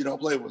recommend you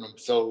don't play with them.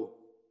 So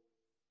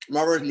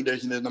my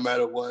recommendation is, no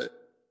matter what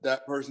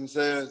that person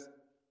says,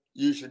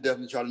 you should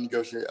definitely try to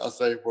negotiate a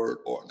safe word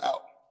or an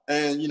out.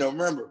 And,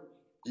 remember,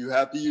 you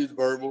have to use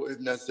verbal if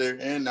necessary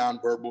and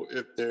nonverbal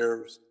if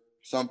there's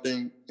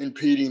something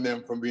impeding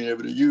them from being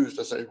able to use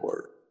the safe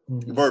word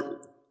verbally.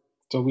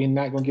 So we're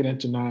not going to get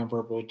into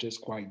nonverbal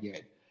just quite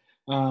yet.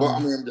 Well,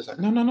 I'm just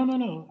saying.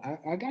 No.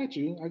 I got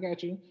you.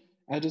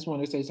 I just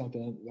want to say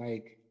something.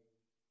 Like,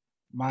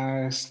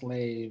 my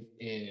slave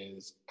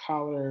is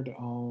collared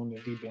on,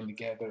 and we've been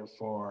together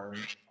for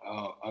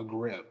a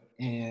grip,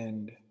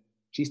 and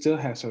she still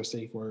has her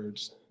safe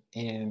words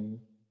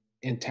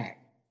intact.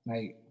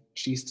 Like,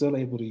 she's still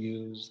able to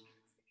use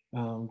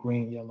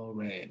green, yellow,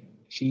 red.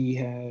 She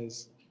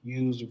has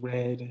used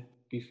red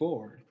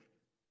before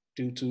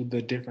due to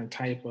the different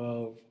type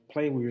of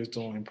play we was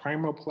doing.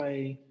 Primal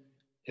play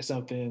is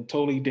something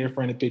totally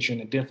different. It puts you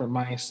in a different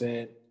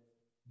mindset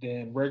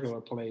than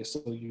regular play,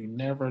 so you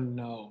never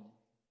know.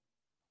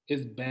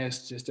 It's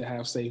best just to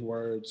have safe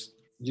words.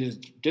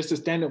 Just the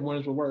standard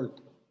ones will work.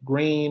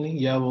 Green,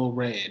 yellow,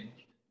 red.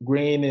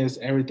 Green is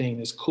everything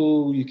is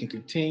cool. You can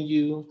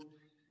continue.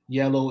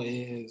 Yellow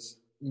is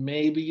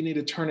maybe you need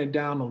to turn it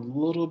down a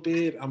little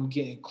bit. I'm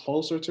getting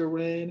closer to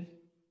red.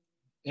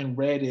 And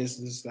red is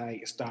just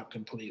like stop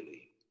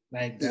completely.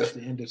 Like Yeah. that's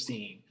the end of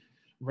scene.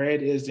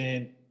 Red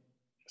isn't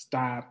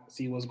stop,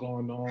 see what's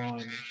going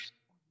on,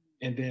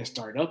 and then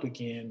start up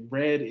again.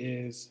 Red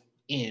is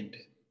end,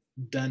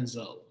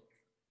 donezo.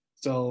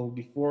 So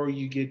before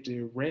you get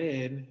to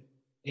red,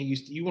 and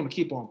you want to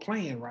keep on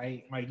playing,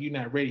 right? Like you're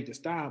not ready to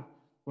stop.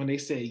 When they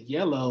say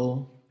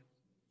yellow,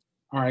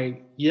 all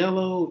right,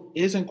 yellow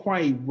isn't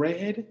quite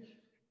red.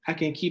 I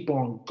can keep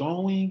on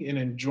going and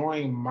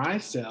enjoying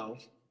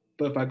myself,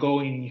 but if I go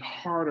any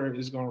harder,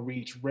 it's going to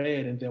reach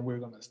red, and then we're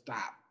going to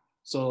stop.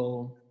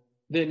 So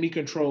let me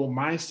control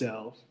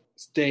myself,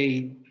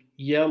 stay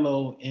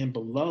yellow and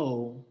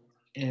below,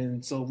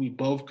 and so we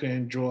both can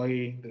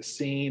enjoy the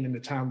scene and the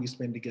time we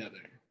spend together.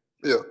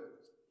 Yeah.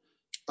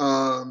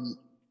 And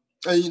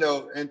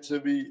and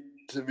to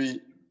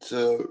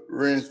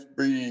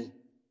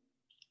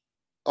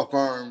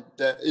affirm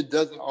that it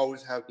doesn't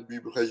always have to be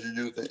because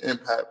you're using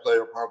impact play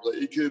or power play.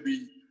 It could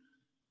be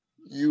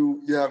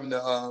you having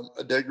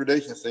a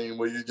degradation scene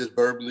where you're just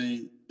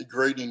verbally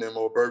degrading them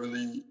or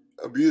verbally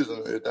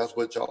abusing them, if that's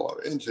what y'all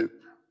are into.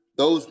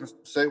 Those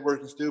safe words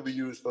can still be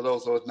used for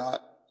those, so it's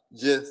not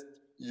just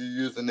you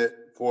using it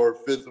for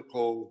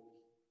physical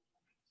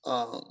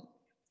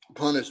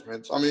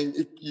punishments. I mean,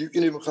 you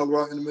can even come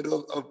right in the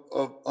middle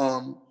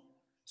of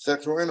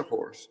sexual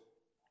intercourse.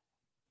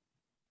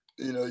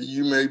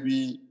 You may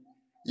be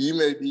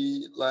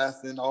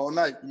lasting all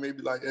night. You may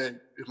be like, hey,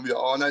 it can be an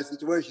all night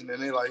situation,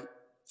 and they like,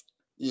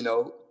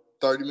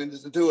 30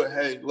 minutes into it,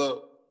 hey,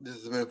 look, this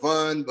has been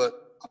fun,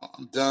 but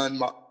I'm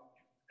done.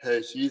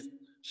 Hey, she's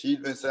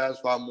been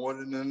satisfied more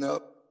than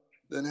enough.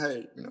 Then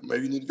hey,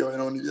 maybe you need to go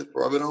ahead and just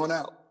rub it on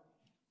out.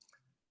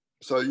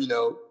 So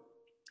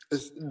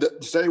the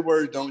same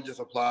words don't just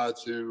apply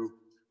to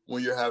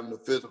when you're having a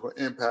physical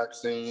impact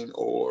scene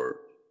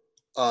or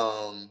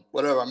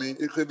whatever. I mean,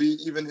 it could be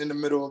even in the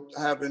middle of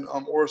having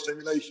oral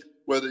stimulation,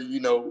 whether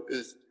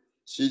is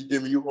she's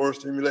giving you oral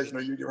stimulation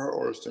or you give her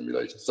oral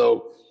stimulation.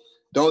 So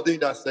don't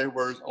think that safe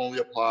words only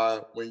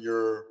apply when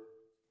you're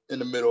in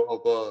the middle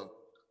of a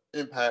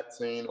impact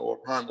scene or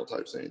primal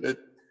type scene. It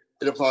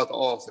applies to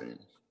all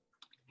scenes.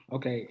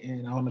 Okay,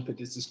 and I want to put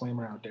this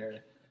disclaimer out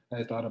there.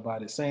 I thought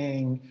about it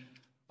saying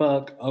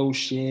fuck, oh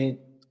shit,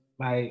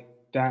 like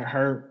that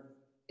hurt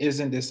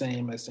isn't the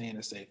same as saying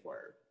a safe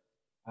word.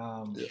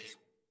 Yes.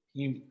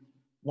 You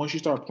once you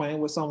start playing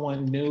with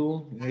someone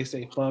new and they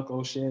say fuck,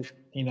 oh shit,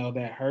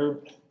 that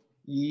hurt,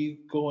 you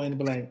go in and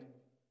be like,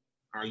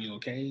 are you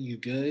okay? You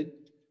good?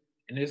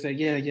 And they say,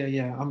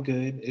 yeah, I'm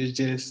good. It's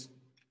just,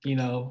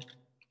 I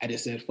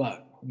just said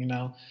fuck,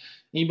 And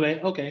you be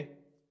like, okay.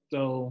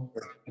 So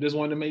I just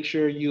wanted to make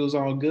sure you was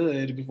all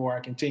good before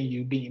I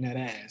continue beating that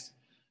ass.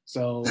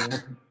 So,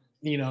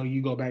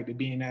 you go back to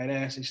being that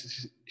ass.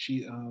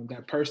 She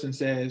that person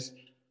says,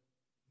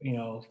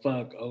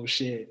 fuck, oh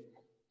shit,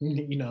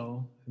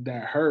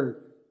 that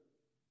hurt.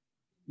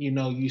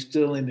 You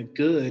still in the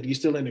good, you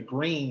still in the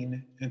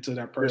green until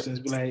that person's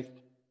be like,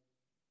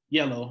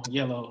 yellow,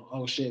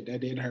 oh shit,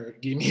 that did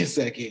hurt. Give me a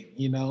second,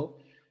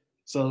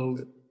 So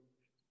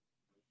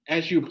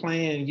as you're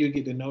playing, you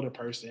get to know the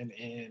person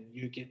and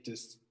you get to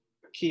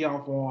key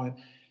off on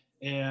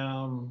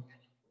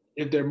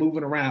if they're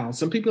moving around.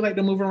 Some people like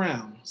to move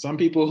around. Some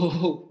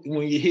people,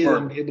 when you hit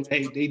them,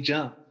 they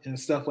jump and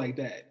stuff like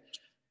that.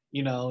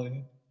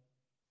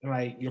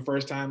 Like your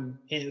first time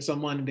hitting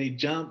someone and they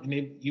jump and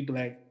you be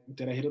like,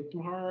 did I hit them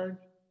too hard?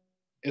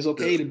 It's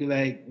okay to be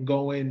like,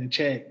 go in and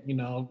check,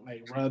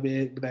 like rub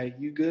it, be like,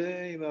 you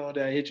good?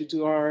 Did I hit you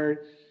too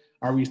hard?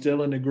 Are we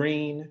still in the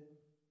green?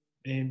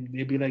 And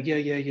they'd be like,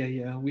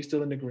 yeah. We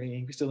still in the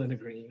green. We still in the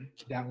green.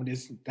 That one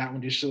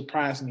just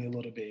surprised me a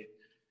little bit.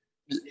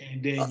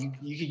 And then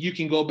you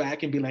can go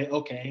back and be like,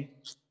 okay,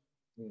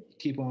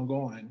 keep on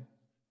going.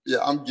 Yeah,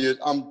 I'm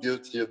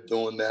guilty of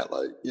doing that.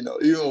 Like,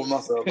 even with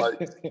myself, like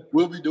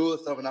we'll be doing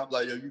stuff and I'm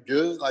like, yo, you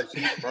good? Like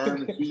she's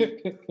firm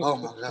and oh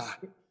my God,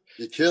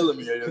 you're killing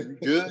me. Yo, you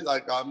good?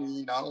 Like, I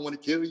mean, I don't want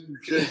to kill you. You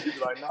should. She'd be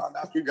like, nah,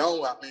 keep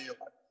going. I mean,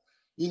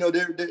 like,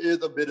 there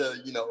is a bit of,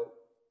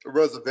 a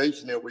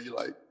reservation there where you're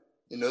like,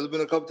 there's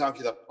been a couple times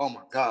she's like, oh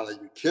my God,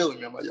 like you're killing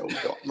me. I'm like, yo,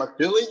 am I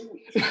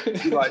killing you?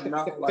 She's like,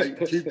 nah,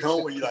 like keep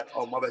going. You're like,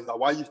 oh my bad. Like,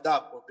 why you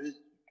stop, bitch?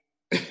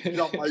 I'm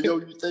like, yo,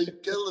 you say you're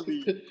killing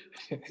me.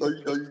 So,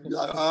 you're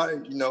like, all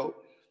right,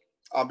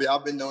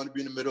 I've been known to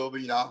be in the middle of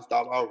it. I'll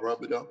stop. I'll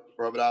rub it out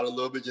a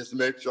little bit just to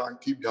make sure I can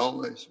keep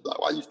going. She's like,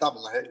 "Why you stopping?"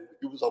 I'm like, "Hey,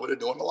 you was over there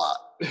doing a lot."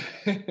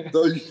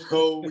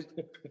 So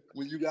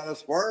when you got a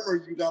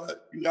sperm, you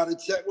gotta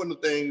check one of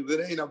the things.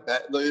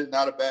 It's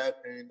not a bad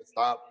thing to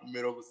stop in the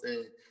middle of a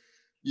scene.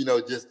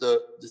 Just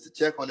to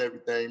check on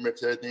everything, make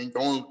sure everything's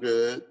going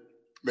good,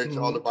 make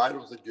sure all the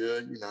vitals are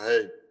good.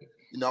 Hey,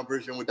 I'm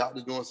pretty sure when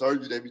doctors doing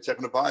surgery, they be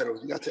checking the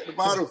vitals. You gotta check the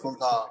vitals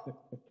sometimes.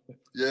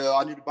 Yeah,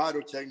 I need a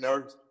vital check,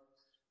 nurse.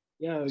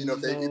 Yeah,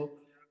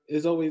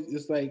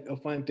 it's like a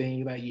fun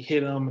thing. Like you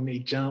hit them and they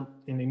jump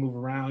and they move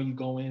around. You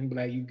go in, but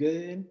like, you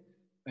good?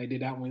 Like,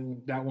 did that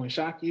one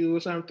shock you or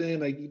something?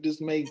 Like, you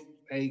just make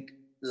take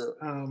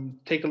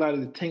a lot of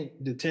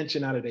the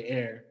tension out of the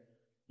air.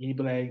 And you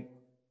be like,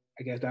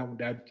 I guess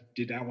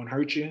did that one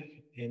hurt you?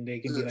 And they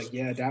can be like,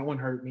 yeah, that one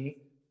hurt me,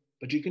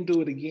 but you can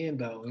do it again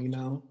though.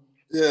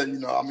 Yeah,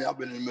 I've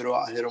been in the middle.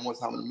 I hit her one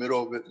time in the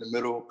middle of it, in the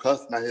middle of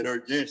cussing. I hit her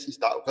again. She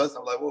stopped cussing.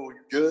 I'm like, "Whoa,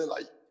 you good?"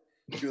 Like,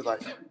 she was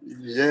like,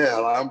 "Yeah,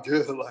 like, I'm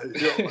good."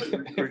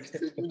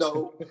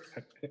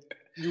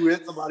 You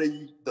hit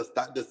somebody,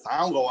 the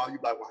sound go out. You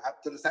be like, "What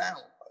happened to the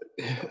sound?"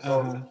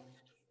 So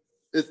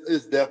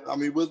it's definitely. I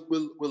mean,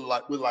 we're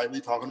lightly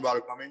talking about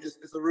it. I mean,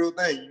 it's a real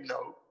thing.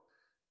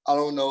 I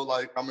don't know.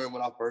 Like, I remember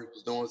when I first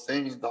was doing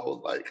scenes, I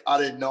was like, I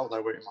didn't know. I was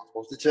like, "Wait, am I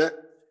supposed to check?"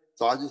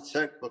 So I just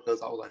checked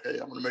because I was like, "Hey,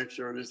 I'm gonna make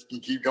sure this can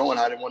keep going."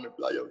 I didn't want to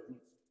be like, "Yo,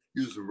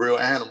 you's a real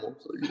animal."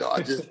 So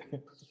I just,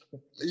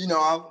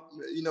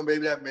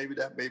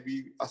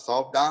 maybe a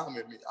soft dime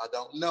in me. I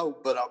don't know,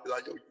 but I'll be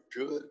like, "Yo, you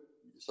good?"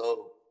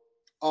 So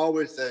I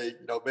always say,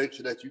 make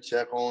sure that you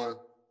check on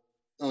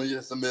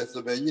your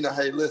submissive, and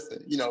hey,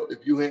 listen,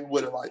 if you ain't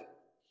with it, like,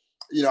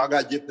 I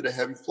got gifted a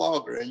heavy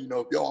flogger, and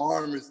if your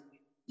arm is,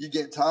 you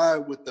get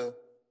tired with the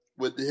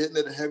hitting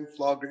of the heavy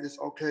flogger, it's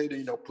okay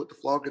to put the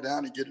flogger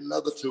down and get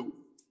another tool.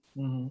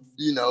 Mm-hmm.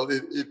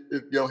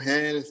 If your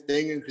hand is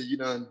stinging because you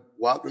done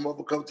whopped them up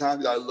a couple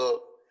times, you're like,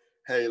 "Look,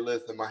 hey,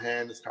 listen, my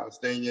hand is kind of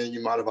stinging.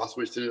 You mind if I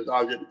switch to this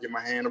object to give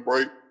my hand a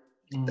break?"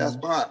 Mm-hmm. That's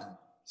fine.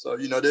 So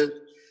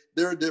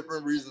there are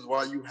different reasons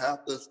why you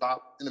have to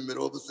stop in the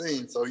middle of a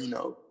scene. So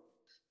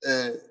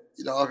and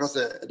like I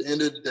said, at the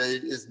end of the day,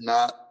 it's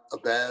not a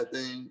bad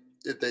thing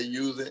if they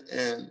use it,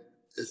 and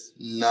it's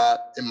not,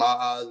 in my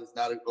eyes, it's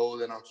not a goal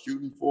that I'm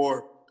shooting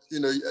for.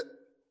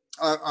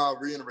 I'll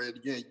reiterate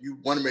again, you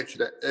want to make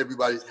sure that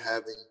everybody's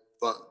having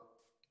fun.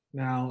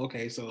 Now,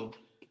 okay, so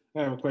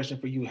I have a question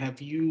for you. I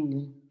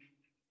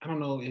don't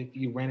know if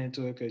you ran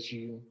into it because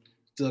you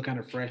still kind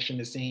of fresh in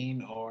the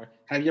scene, or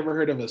have you ever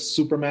heard of a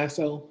super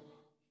masso?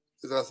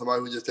 Is that somebody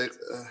who just takes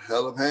a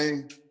hell of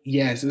pain?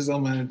 Yes, it's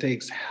someone who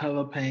takes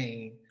hella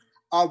pain.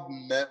 I've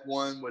met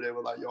one where they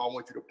were like, "Yo, I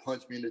want you to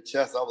punch me in the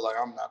chest." I was like,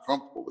 "I'm not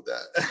comfortable with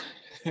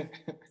that."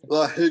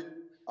 Like,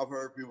 I've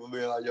heard people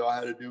being like, "Yo, I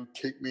had a dude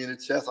kick me in the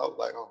chest." I was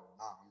like, "Oh,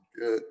 no, I'm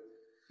good."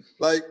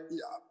 Like,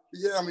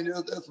 yeah, I mean,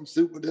 there's some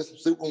super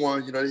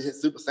ones, they hit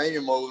Super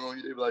Saiyan mode on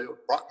you. They be like, "Yo,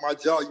 rock my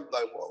jaw." You be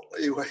like, "Whoa,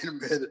 wait a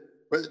minute.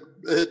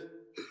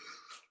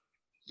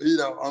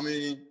 I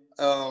mean,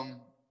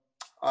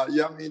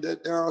 yeah, I mean,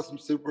 there are some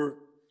super,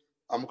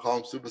 I'm gonna call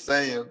them Super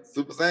Saiyans.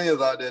 Super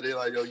Saiyans out there, they're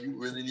like, "Yo, you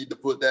really need to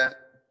put that,"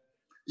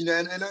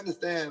 and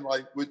understand,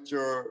 like, with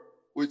your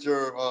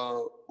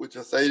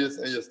sadist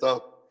and your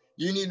stuff,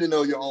 you need to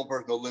know your own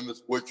personal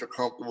limits, what you're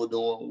comfortable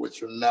doing, what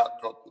you're not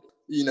comfortable.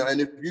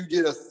 And if you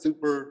get a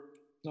super,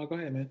 no, go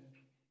ahead, man.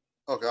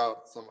 Okay,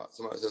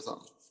 somebody said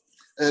something.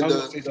 And I was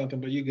gonna say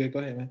something, but you good. Go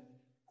ahead, man.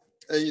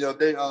 And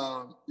they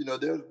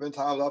there's been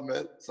times I've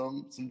met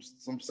some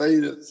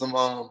sadists, some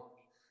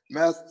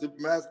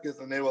masochists,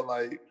 and they were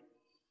like,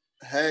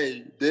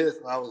 "Hey, this,"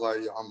 and I was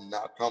like, "Yo, I'm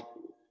not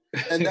comfortable,"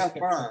 and that's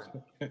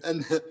fine.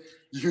 And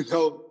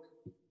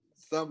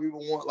some people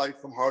want like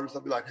some harder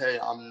stuff. Be like, "Hey,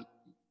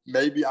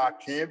 maybe I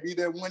can be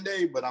there one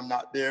day, but I'm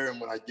not there. And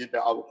when I get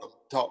there, I will come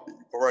talk to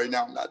you. But right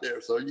now, I'm not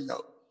there." So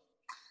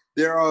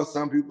there are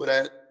some people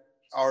that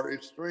are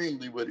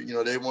extremely with it.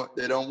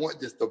 They don't want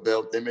just a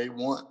belt. They may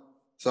want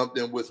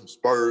something with some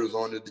spurs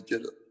on it to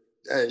get it.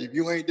 Hey, if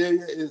you ain't there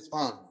yet, it's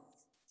fine.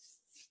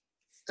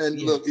 And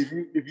look, if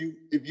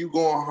you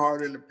going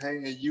hard in the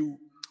pain and you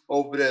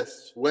over there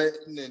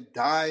sweating and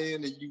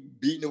dying and you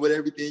beating it with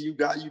everything you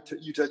got, you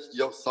touch,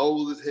 your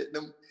soul is hitting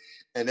them,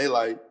 and they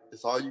like,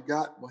 "It's all you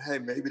got." Well, hey,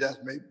 maybe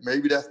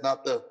that's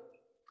not the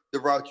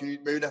route you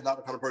need. Maybe that's not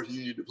the kind of person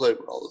you need to play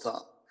with all the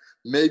time.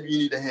 Maybe you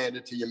need to hand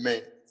it to your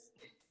man.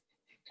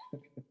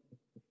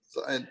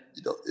 So, and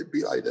it'd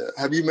be like that.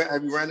 Have you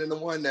ran into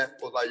one that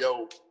was like,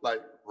 "Yo,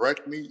 like,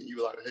 wreck me," and you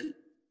were like, "Hey"?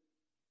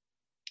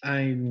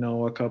 I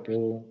know a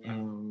couple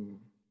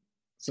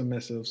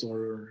submissives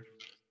or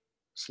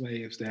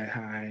slaves that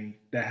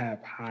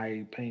have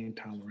high pain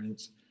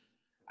tolerance.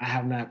 I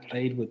have not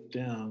played with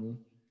them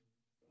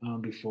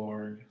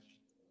before.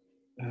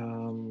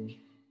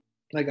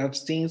 Like, I've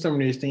seen some of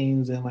their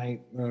scenes in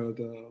like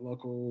the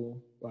local,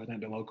 well,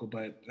 not the local,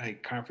 but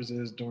like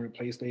conferences during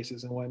play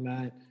spaces and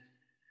whatnot.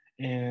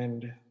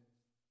 And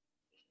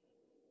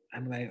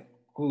I'm like,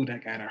 "Ooh,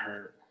 that gotta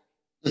hurt."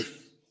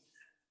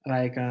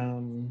 Like,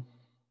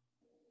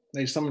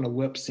 like some of the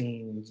whip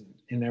scenes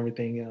and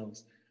everything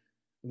else.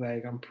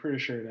 Like I'm pretty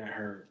sure that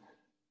hurt.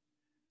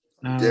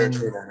 Guarantee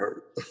that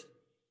hurt.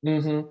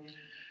 Mm-hmm.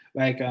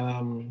 Like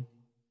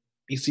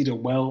you see the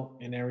welt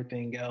and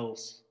everything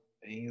else,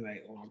 and you're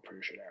like, oh, I'm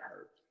pretty sure that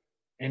hurt.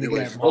 And they You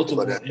ain't got spoke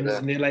about multiple, that for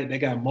that. and they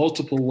got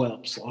multiple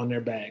whelps on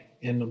their back,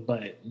 in the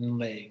butt, and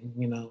leg.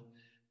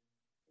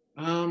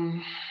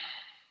 Um,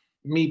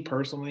 Me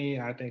personally,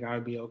 I think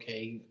I'd be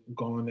okay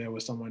going there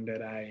with someone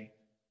that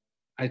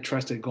I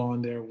trusted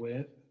going there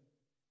with.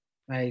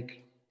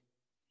 Like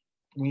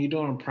when you're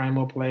doing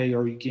primal play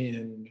or you're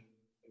getting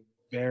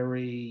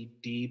very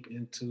deep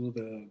into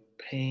the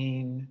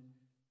pain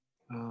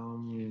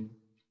um,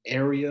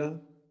 area,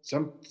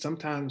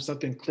 sometimes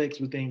something clicks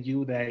within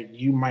you that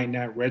you might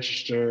not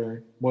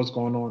register what's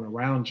going on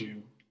around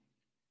you.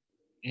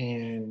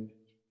 And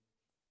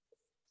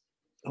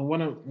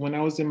when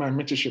I was in my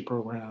mentorship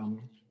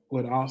program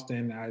with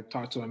Austin, I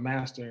talked to a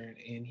master,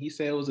 and he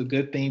said it was a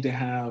good thing to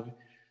have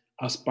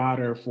a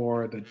spotter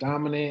for the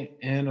dominant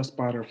and a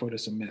spotter for the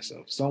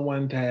submissive.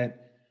 Someone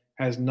that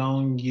has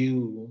known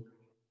you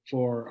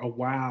for a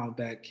while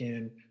that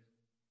can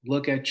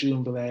look at you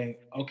and be like,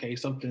 okay,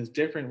 something's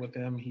different with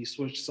him. He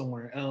switched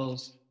somewhere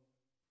else.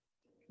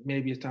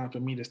 Maybe it's time for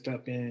me to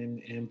step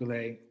in and be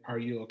like, are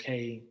you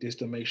okay? Just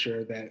to make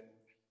sure that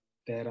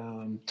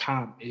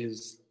top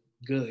is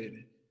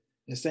good.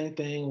 The same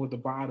thing with the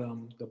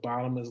bottom. The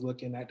bottom is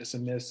looking at the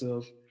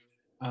submissive,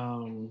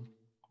 um,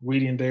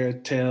 reading their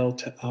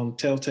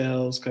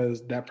telltales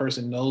because that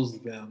person knows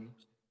them,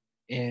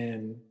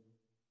 and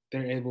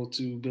they're able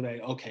to be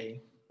like,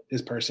 okay,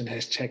 this person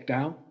has checked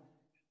out.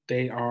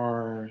 They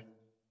are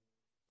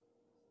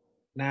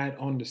not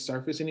on the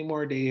surface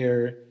anymore. They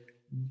are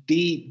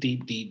deep,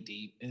 deep, deep,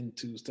 deep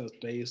into stuff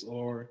space,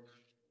 or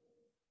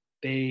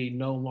they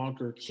no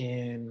longer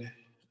can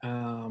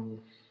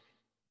um,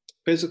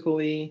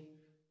 physically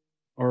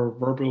or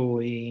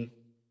verbally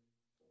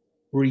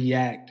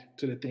react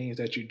to the things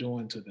that you're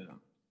doing to them.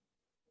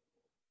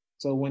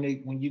 So when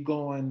you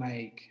go on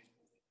like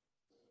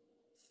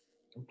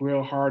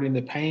real hard in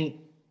the paint,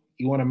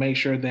 you want to make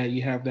sure that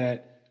you have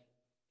that.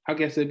 I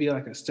guess it'd be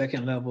like a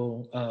second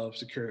level of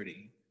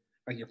security.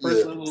 Like Yeah.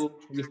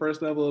 your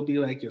first level would be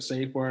like your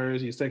safe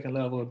words. Your second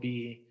level would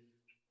be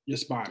your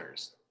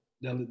spotters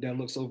that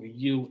looks over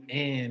you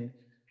and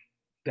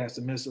that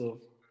submissive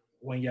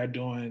when you're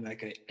doing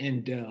like an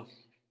in-depth,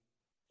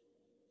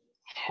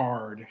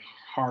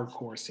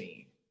 hardcore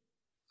scene.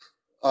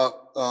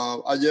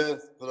 I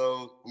guess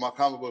for my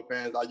comic book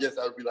fans, I guess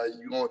that would be like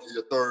you going to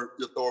your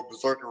Thor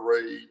Berserker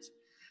rage,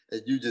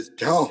 and you just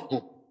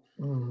don't.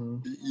 Mm-hmm.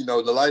 You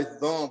know the lights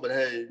is on, but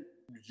hey,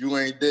 you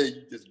ain't there.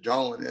 You just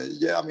going. And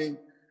yeah, I mean,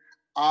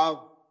 I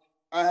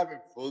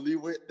haven't fully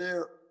went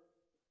there,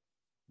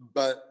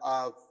 but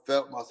I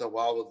felt myself.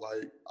 While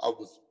I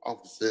was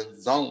in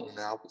the zone, and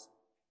I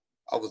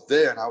was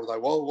there, and I was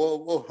like, whoa, whoa,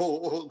 whoa, whoa,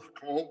 whoa,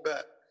 come on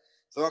back.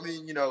 So I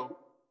mean, if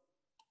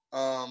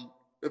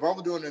I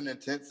was doing an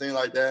intense scene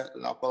like that,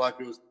 and I felt like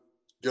it was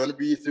gonna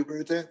be super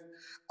intense,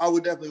 I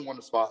would definitely want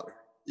a spotter.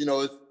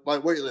 It's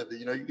like weightlifting.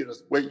 You get a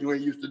weight you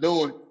ain't used to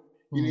doing.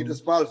 You need a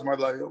spotter.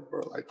 Somebody like, yo,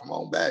 bro, like, come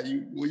on back.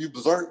 When you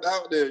berserked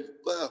out there, you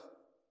left.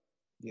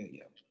 Yeah.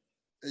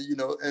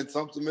 And, and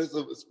some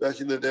submissive,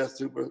 especially if they're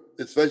super,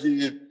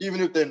 especially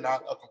even if they're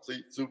not a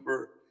complete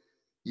super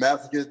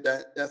masochist,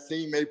 that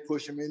scene may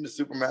push them into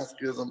super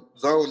masochism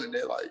zone, and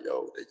they're like,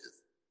 yo,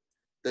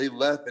 they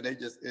left, and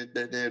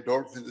their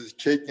endorphins is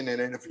kicking, and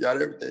they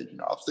forgot everything.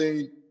 I've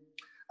seen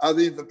some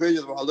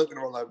pictures where I look at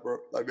them like, bro,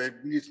 like, baby,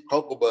 you need some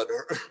cocoa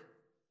butter.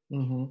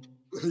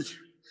 Mm-hmm.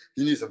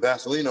 You need some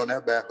Vaseline on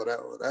that back or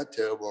that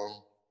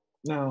tailbone.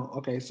 No,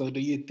 okay. So, do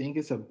you think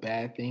it's a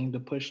bad thing to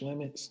push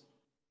limits?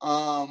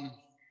 I'm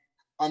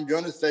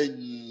gonna say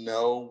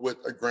no with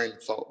a grain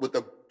of salt, with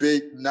a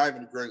big, not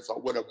even a grain of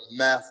salt, with a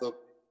massive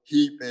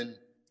heaping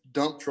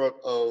dump truck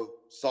of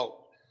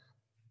salt.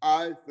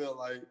 I feel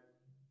like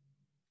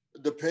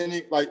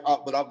depending, but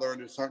I've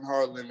learned that certain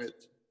hard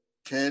limits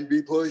can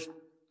be pushed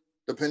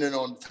depending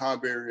on the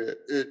time period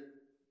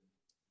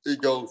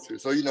it goes to.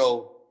 So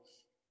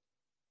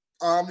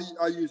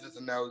I use this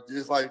analogy.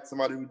 It's like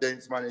somebody who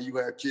dates somebody and you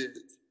have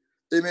kids.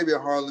 It may be a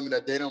hard limit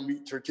that they don't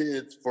meet your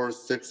kids for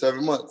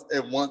 6-7 months,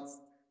 and once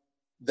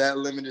that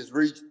limit is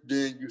reached,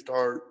 then you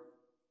start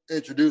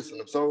introducing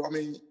them. So, I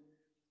mean,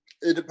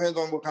 it depends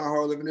on what kind of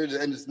hard limit it is.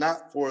 And it's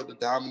not for the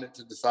dominant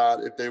to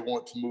decide if they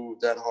want to move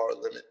that hard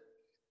limit.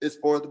 It's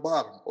for the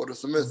bottom or the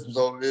submissive.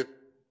 Mm-hmm. So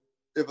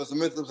if a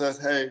submissive says,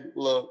 hey,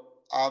 look,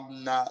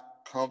 I'm not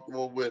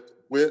comfortable with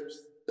whips,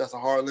 that's a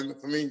hard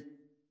limit for me.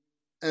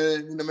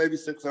 And, maybe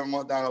 6-7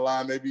 months down the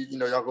line, maybe,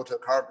 y'all go to a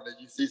carpenter,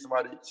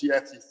 she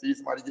actually sees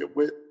somebody get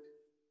whipped,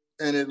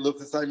 and it looks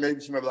the same. Maybe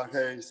she may be like,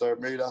 hey, sir,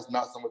 maybe that's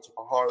not so much of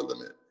a hard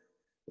limit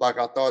like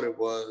I thought it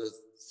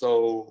was.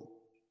 So,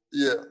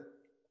 yeah.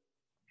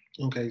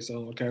 Okay,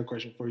 so a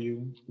question for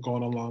you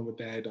going along with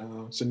that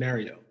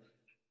scenario.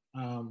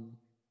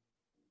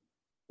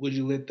 Would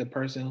you let the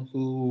person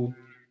who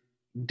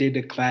did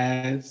the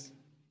class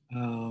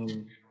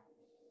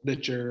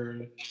that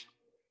you're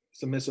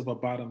submissive or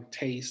bottom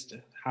taste,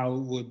 how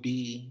it would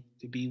be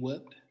to be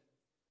whipped?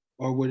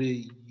 Or would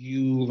it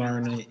you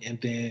learn it and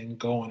then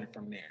go on it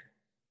from there?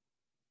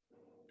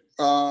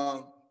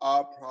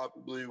 I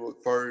probably would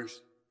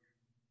first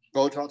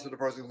go talk to the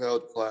person who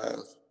held the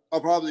class. I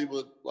probably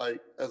would,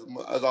 like, as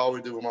I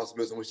always do with my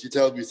submission, when she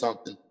tells me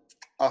something,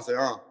 I'll say,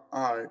 all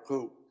right,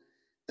 cool.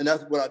 And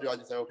that's what I do. I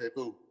just say, okay,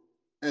 cool.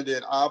 And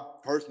then I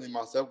personally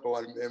myself go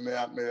out and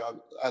maybe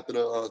after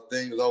the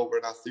thing is over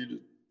and I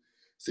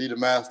see the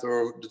master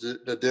or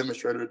the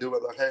demonstrator do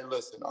it, like, hey,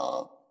 listen,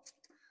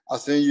 I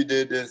seen you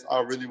did this. I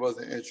really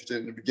wasn't interested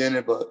in the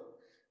beginning, but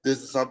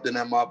this is something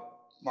that my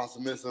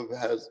submissive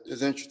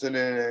is interested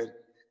in,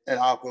 and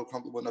I feel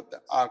comfortable enough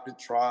that I could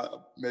try,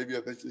 maybe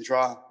eventually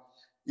try.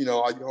 You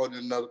know, are you holding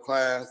another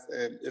class?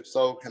 And if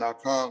so, can I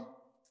come?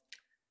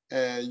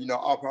 And you know,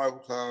 I probably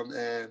would come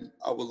and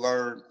I would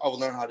learn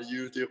how to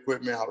use the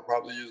equipment, how to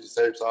properly use the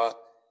safe side.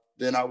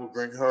 Then I would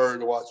bring her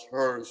to watch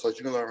her so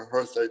she can learn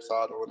her safe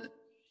side on it.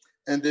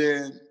 And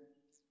then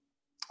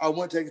I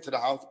wouldn't take it to the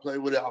house to play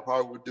with it. I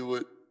probably would do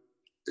it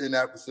in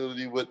that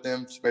facility with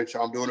them to make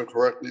sure I'm doing it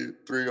correctly,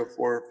 3 or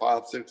 4,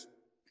 5, 6.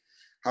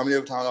 How many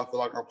other times I feel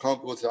like I'm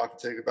comfortable so I can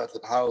take it back to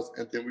the house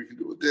and then we can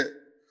do it then.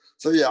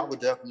 So yeah, I would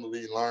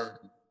definitely learn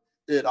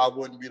it. I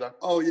wouldn't be like,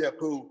 oh yeah,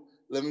 cool.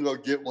 Let me go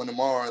get one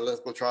tomorrow and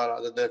let's go try it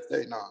out the next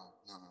day. No.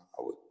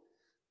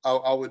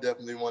 I would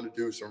definitely want to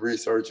do some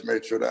research and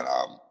make sure that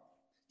I'm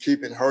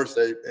keeping her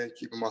safe and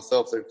keeping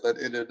myself safe. At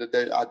the end of the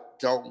day, I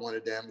don't want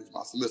to damage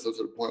my submissive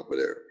to the point where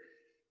they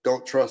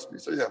don't trust me.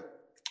 So yeah,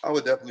 I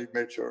would definitely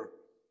make sure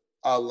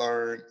I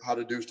learn how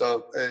to do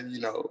stuff. And, you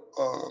know,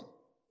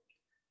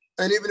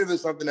 and even if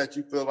it's something that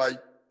you feel like,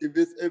 if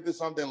it's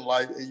something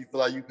light and you feel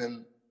like you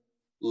can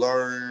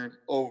learn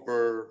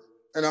over,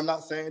 and I'm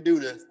not saying do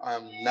this,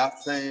 I'm not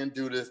saying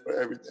do this for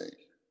everything.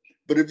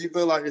 But if you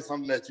feel like it's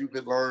something that you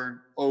could learn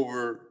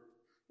over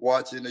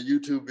watching a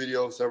YouTube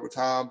video several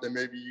times, then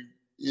maybe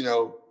you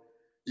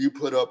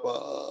put up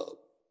a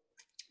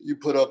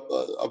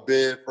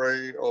bed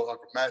frame or like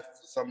a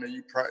mattress or something, and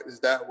you practice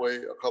that way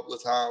a couple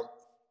of times,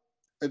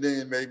 and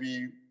then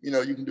maybe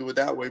you can do it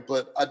that way.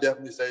 But I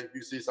definitely say if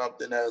you see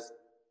something that's,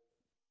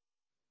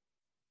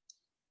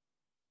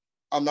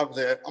 I'm just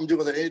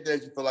gonna say anything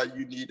that you feel like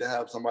you need to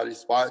have somebody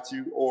spot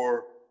you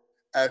or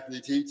actually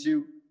teach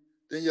you,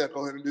 then yeah,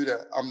 go ahead and do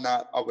that.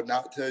 I would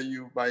not tell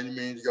you by any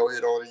means to go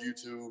hit on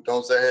YouTube.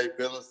 Don't say, hey,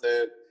 Phil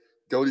said,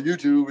 go to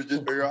YouTube and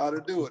just figure out how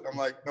to do it. I'm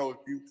like, no, if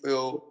you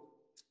feel,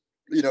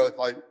 it's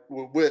like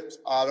with whips,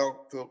 I don't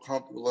feel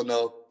comfortable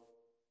enough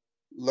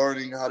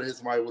learning how to hit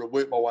somebody with a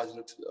whip by watching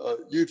a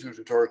YouTube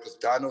tutorial, because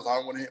God knows I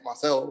don't want to hit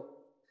myself,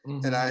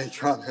 and I ain't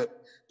trying to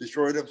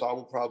destroy them, so I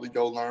will probably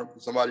go learn from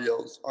somebody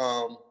else.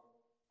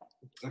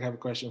 I have a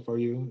question for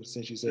you,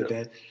 since you said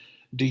that.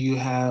 Do you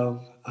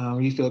have,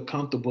 you feel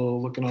comfortable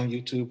looking on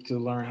YouTube to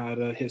learn how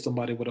to hit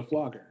somebody with a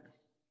flogger?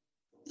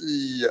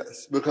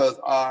 Yes, because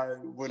I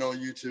went on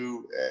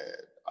YouTube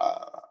and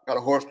I got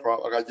a horse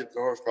crop. I got gifted a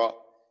horse crop,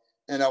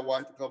 and I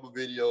watched a couple of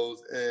videos,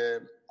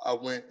 and I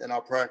went and I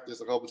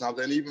practiced a couple of times.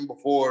 And even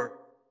before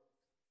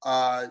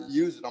I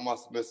used it on my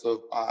submissive,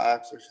 I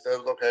asked her. She said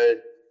it was okay,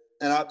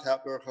 and I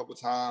tapped her a couple of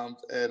times,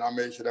 and I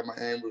made sure that my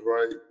aim was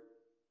right.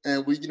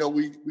 And we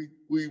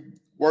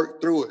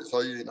worked through it.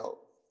 So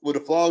with a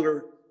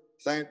flogger,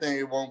 same thing.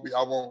 I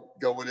won't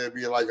go in there and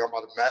be like, I'm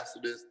about to master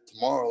this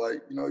tomorrow.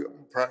 Like,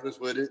 I'm practice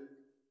with it.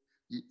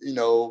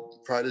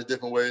 Practice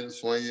different ways of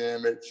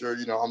swinging, make sure,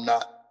 I'm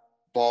not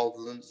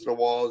balls into the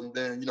walls. And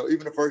then,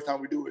 even the first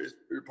time we do it,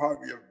 it'll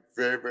probably be a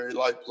very, very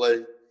light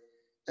play.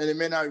 And it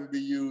may not even be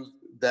used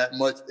that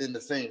much in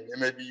the scene. It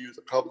may be used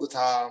a couple of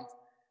times,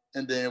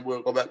 and then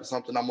we'll go back to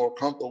something I'm more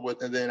comfortable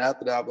with. And then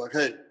after that, I'll be like,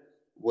 hey,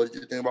 what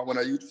did you think about when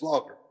I used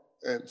flogger?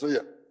 And so, yeah.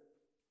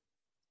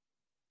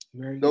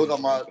 Those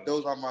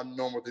are my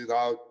normal things.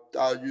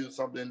 I'll use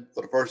something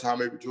for the first time,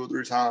 maybe 2 or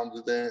 3 times,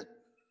 and then,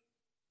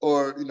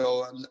 or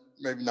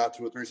maybe not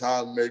 2 or 3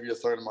 times, maybe a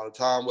certain amount of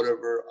time,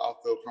 whatever I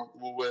feel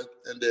comfortable with,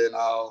 and then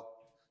I'll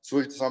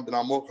switch to something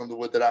I'm more comfortable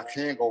with that I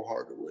can go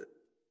harder with.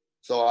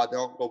 So I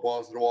don't go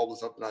balls to the wall with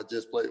something I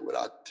just played with.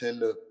 I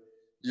tend to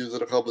use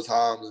it a couple of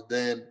times, and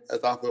then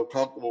as I feel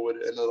comfortable with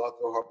it, and as I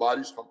feel her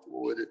body's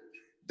comfortable with it,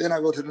 then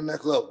I go to the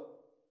next level.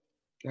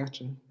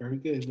 Gotcha. Very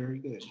good. Very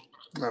good.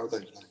 No,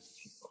 thank you.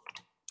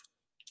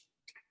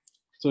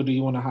 So do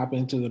you want to hop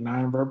into the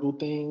nonverbal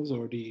things,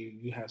 or do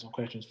you have some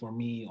questions for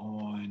me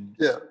on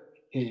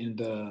hitting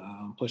the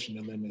pushing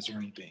the limits or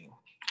anything?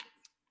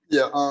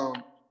 Yeah.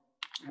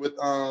 With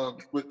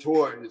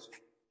toys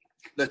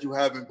that you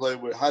haven't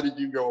played with, how did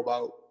you go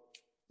about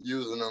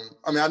using them?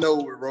 I mean, I know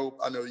with rope,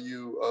 I know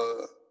you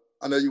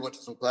went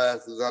to some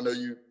classes. I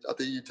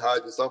think you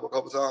tied yourself a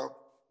couple times.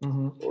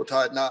 Or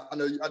tied knot. I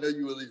know you at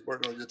least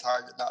working on your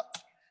tying your knot.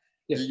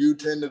 Yeah. Do you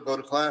tend to go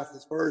to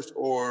classes first,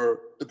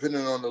 or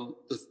depending on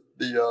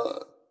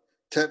the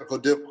technical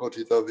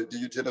difficulties of it, do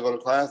you tend to go to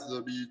classes,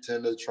 or do you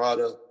tend to try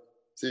to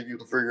see if you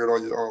can figure it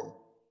on your own,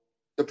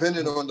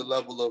 depending on the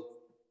level of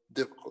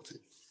difficulty?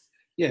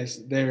 Yes,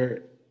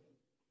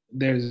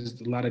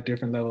 there's a lot of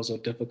different levels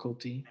of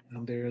difficulty.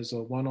 There's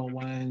a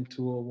 101,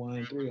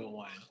 201,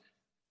 301.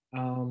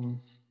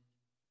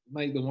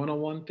 Like the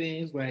one-on-one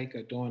things, like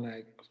doing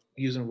like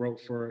using rope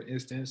for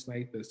instance,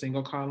 like the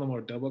single column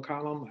or double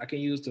column. I can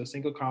use the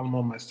single column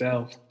on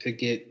myself to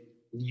get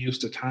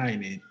used to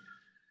tying it,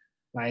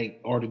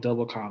 like or the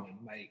double column.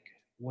 Like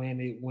when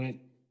it went,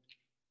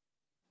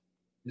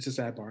 this is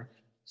sidebar.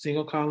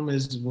 Single column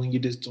is when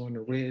you're just doing the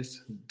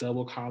wrist.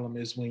 Double column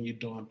is when you're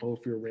doing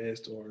both your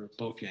wrist or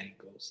both your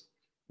ankles,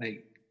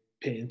 like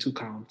pitting two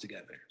columns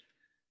together.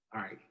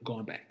 All right,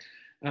 going back.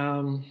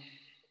 Um,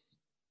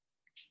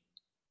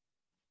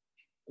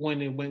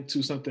 when it went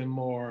to something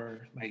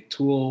more like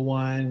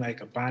 201,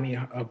 like a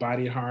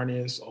body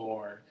harness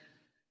or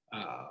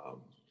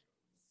um,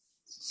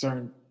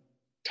 certain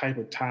type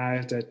of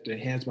ties that the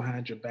hands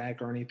behind your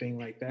back or anything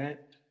like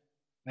that.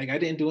 Like I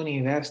didn't do any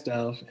of that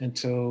stuff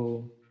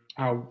until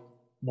I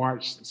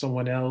watched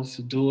someone else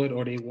do it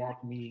or they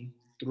walked me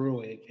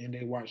through it and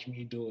they watched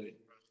me do it.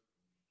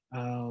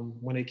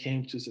 When it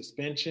came to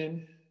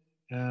suspension,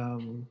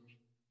 um,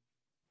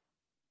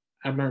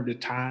 I learned the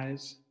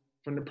ties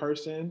from the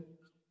person.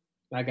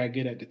 Like I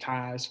get at the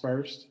ties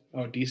first,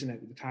 or decent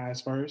at the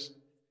ties first,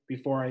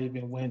 before I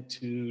even went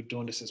to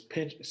doing the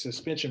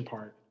suspension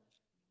part.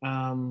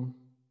 Um,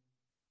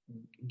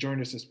 During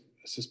the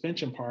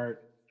suspension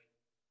part,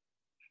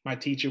 my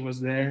teacher was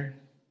there.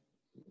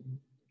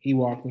 He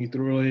walked me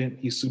through it.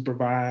 He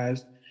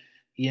supervised.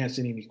 He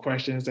answered any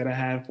questions that I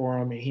had for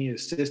him, and he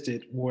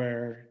assisted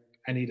where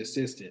I need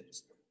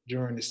assistance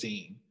during the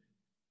scene.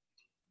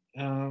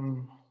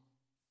 Um,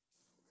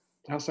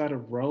 Outside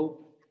of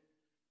rope,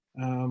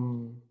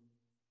 um,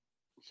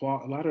 a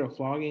lot of the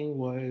flogging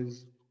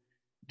was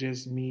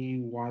just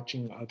me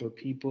watching other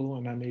people,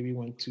 and I maybe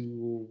went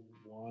to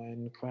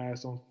one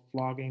class on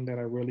flogging that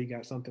I really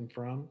got something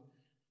from.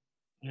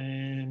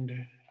 And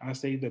I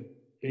say the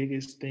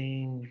biggest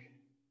thing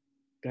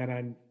that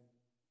I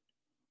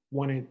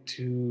wanted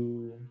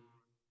to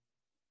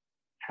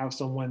have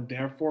someone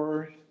there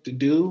for to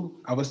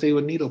do, I would say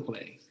with needle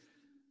play.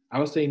 I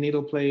would say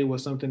needle play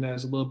was something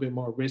that's a little bit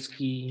more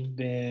risky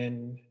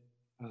than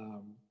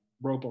um,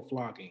 rope or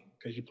flogging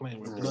because you're playing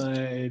with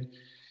blood,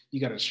 you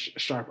got a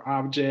sharp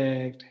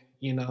object,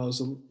 so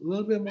a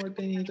little bit more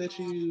things that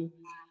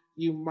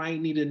you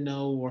might need to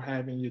know or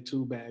have in your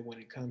tool bag when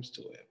it comes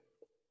to it.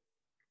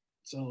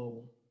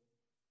 So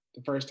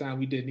the first time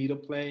we did needle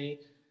play,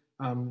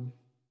 um,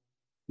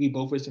 we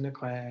both was in the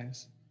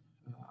class.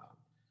 Uh,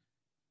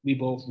 we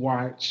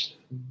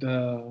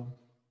the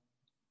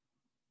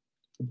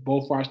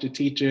both watched the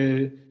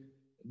teacher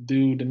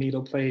do the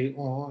needle play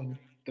on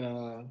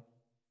the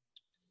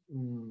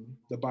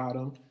the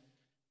bottom,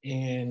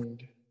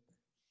 and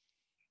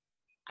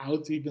I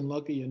was even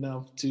lucky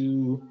enough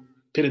to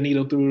put a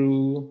needle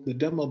through the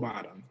demo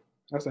bottom.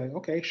 I was like,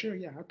 okay, sure,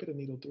 yeah, I put a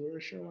needle through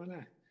her, sure, why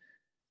not?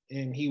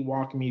 And he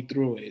walked me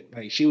through it.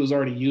 Like she was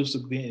already used to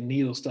getting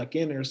needles stuck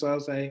in her, so I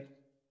was like,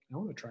 I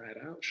want to try it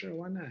out, sure,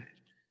 why not?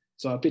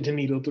 So I put the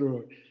needle through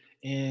her,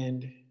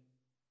 and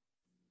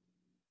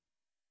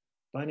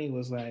Bunny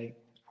was like,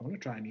 I want to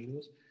try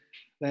needles.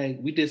 Like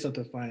we did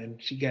something fun.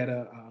 She got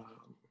a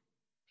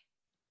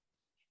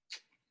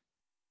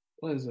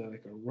what is it,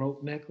 like a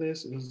rope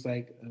necklace? It was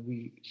like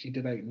she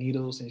did like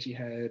needles and she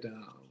had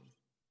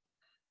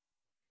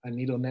a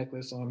needle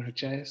necklace on her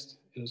chest.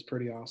 It was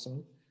pretty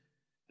awesome.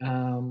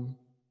 Um,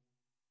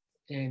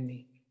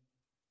 and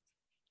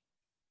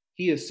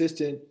he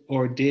assisted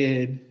or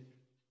did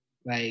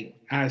like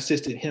I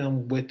assisted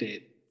him with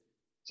it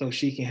so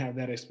she can have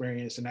that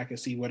experience and I can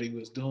see what he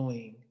was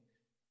doing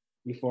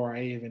before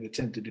I even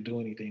attempted to do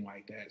anything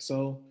like that.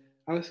 So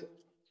I was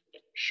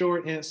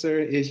short answer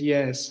is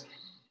yes.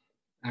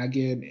 I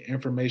get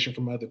information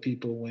from other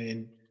people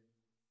when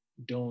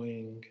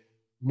doing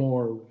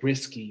more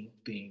risky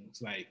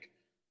things like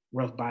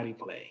rough body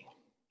play,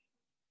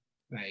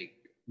 like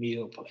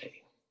needle play,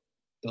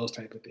 those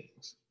type of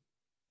things.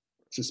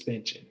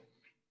 Suspension.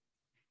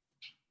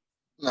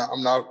 No,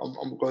 I'm not.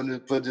 I'm going to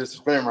put this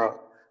disclaimer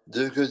out.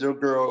 Just because your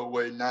girl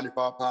weighs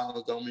 95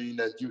 pounds don't mean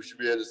that you should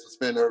be able to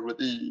suspend her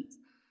with ease.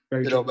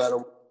 Very It true. don't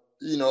matter.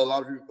 A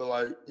lot of people feel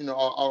like,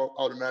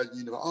 I would imagine,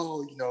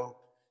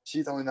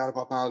 she's only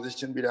 95 pounds. It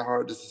shouldn't be that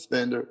hard to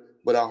suspend her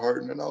without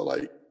hurting her.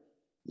 Like,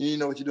 you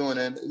know what you're doing.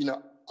 And,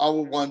 I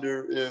would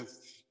wonder if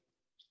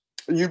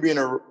you being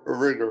a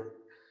rigger,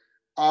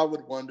 I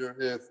would wonder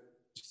if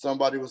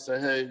somebody would say,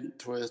 hey,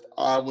 Twist,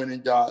 I went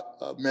and got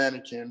a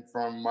mannequin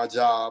from my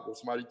job, or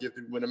somebody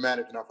gifted me with a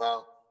mannequin I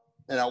found,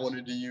 and I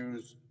wanted to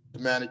use the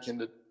mannequin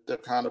to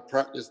kind of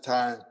practice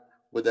time.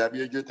 Would that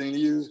be a good thing to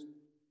use?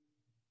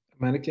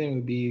 A mannequin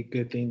would be a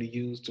good thing to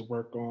use to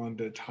work on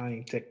the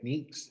tying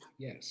techniques.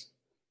 Yes.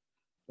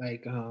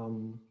 Like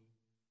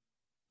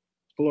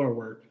floor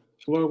work.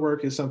 Floor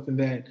work is something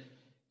that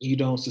you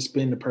don't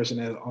suspend the person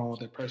at all.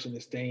 The person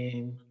is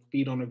staying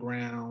feet on the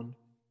ground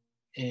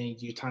and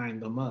you tying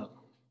them up.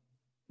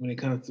 When it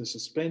comes to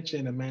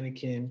suspension, a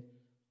mannequin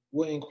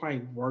wouldn't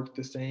quite work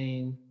the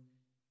same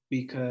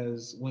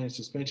because when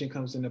suspension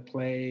comes into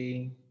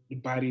play, the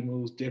body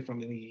moves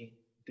differently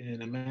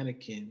than a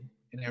mannequin,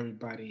 and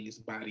everybody's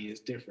body is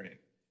different.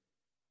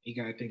 You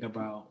gotta think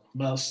about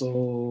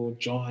muscle,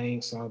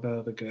 joints, all the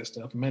other good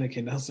stuff.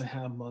 Mannequin doesn't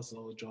have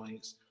muscle,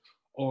 joints,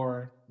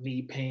 or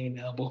knee pain,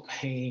 elbow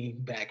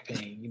pain, back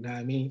pain. You know what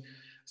I mean?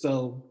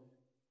 So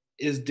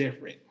it's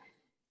different.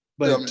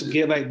 Yeah, I But mean,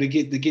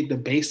 to get the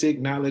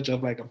basic knowledge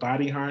of like a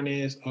body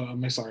harness, or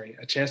I'm sorry,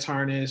 a chest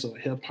harness or a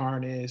hip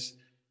harness,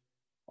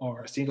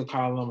 or a single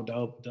column, or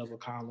double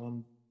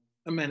column,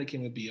 a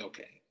mannequin would be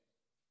okay.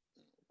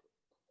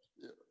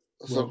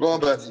 so going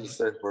back to the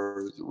safe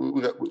words,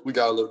 we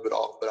got a little bit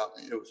off, but I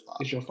mean it was fine.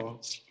 It's your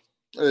fault.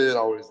 It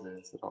always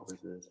is. It always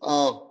is.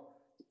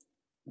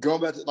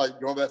 Going back to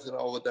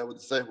all of that with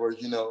the safe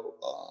words,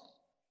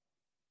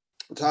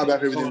 time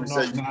back everything we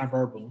say.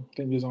 Nonverbal. I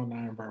think it was on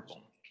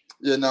nonverbal.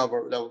 Yeah,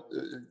 nonverbal.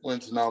 It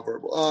went to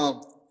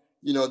nonverbal.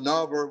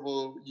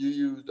 Nonverbal. You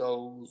use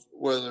those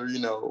whether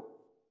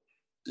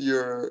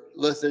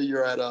let's say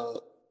you're at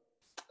a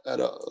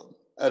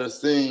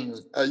scene,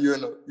 you're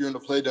in a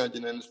play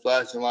dungeon and it's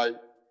flashing light,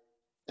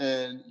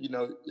 and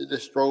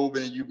it's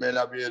strobing and you may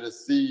not be able to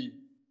see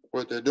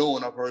what they're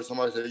doing. I've heard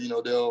somebody say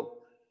they'll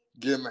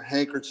give them a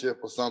handkerchief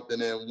or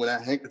something, and when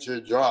that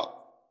handkerchief drops,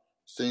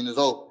 scene is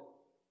over.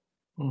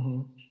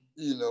 Mm-hmm.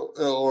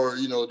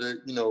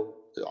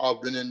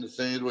 I've been in the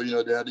scenes where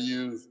they had to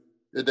use,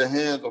 if their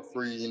hands are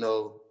free,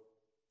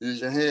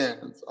 use your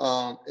hands,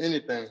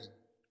 anything.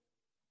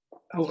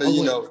 I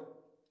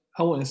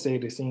wouldn't say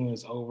the scene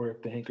is over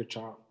if the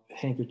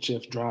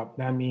handkerchief dropped.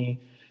 I mean,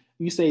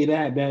 you say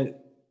that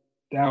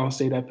I would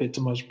say that put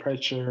too much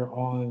pressure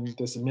on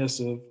the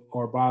submissive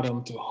or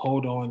bottom to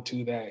hold on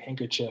to that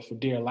handkerchief for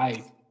dear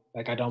life.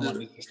 Like, I don't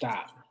want it to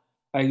stop.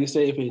 Like you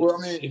say, if it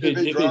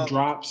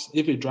drops,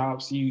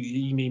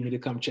 you need me to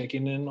come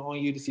checking in on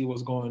you to see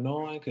what's going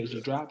on because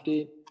you dropped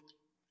it.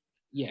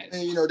 Yes.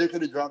 And they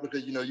could have dropped it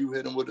because you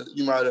hit them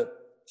you might have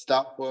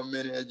stopped for a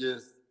minute and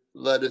just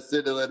let it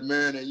sit there, let it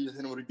marinate. You just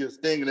hit them with a good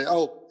sting, and it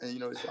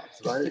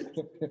stops. Right?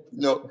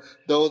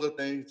 Those are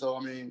things. So I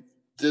mean,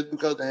 just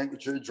because the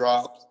handkerchief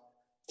drops,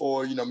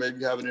 or maybe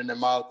you have it in their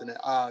mouth and their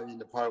eye,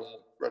 probably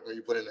won't recommend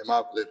you put it in their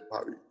mouth. It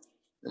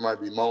might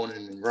be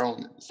moaning and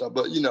groaning and stuff.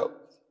 But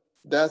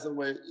that's a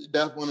way.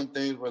 That's one of the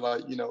things where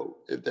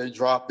if they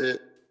drop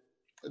it,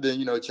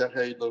 then check.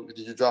 Hey, look,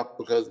 did you drop it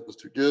because it was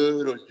too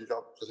good, or did you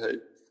drop it because hey,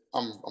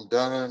 I'm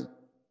done?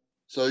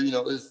 So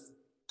it's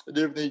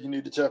different things you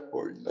need to check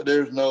for.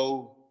 There's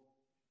no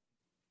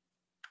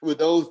with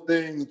those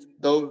things,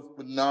 those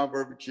with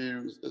nonverbal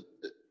cues,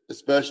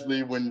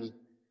 especially when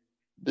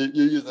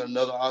you're using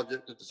another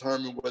object to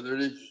determine whether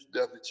it is. You should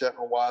definitely check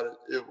on why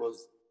it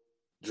was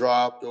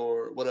dropped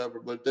or whatever.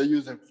 But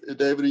if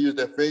they're able to use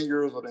their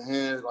fingers or their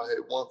hands, like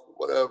hey, once,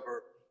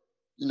 whatever,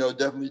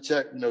 definitely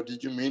check.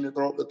 Did you mean to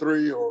throw up the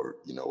three or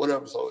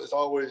whatever? So it's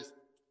always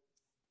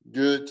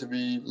good to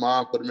be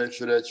mindful to make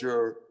sure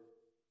that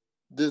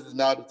this is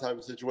not the type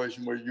of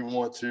situation where you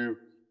want to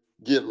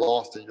get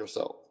lost in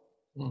yourself.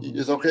 Mm-hmm.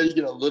 It's okay to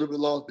get a little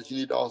bit lost, but you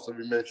need to also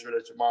make sure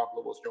that you're mindful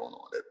of what's going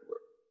on everywhere.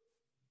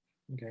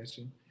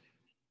 Gotcha.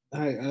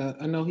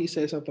 I know he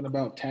said something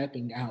about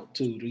tapping out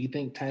too. Do you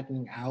think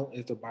tapping out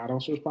is the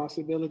bottom's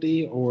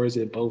responsibility or is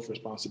it both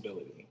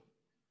responsibility?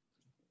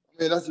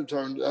 I mean, that's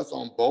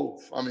on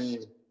both. I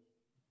mean,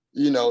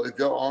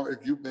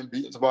 if you've been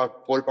beaten for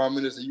about 45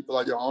 minutes and you feel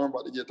like your arm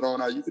about to get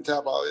thrown out, you can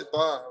tap out. It's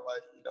fine.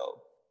 Like,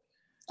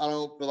 I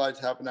don't feel like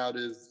tapping out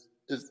is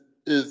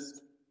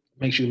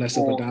makes you less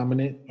of a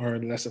dominant or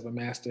less of a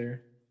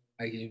master.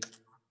 Like it's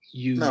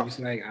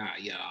like,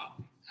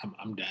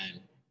 I'm done.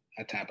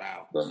 I tap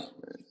out. I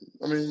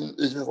mean,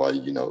 it's just like,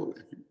 if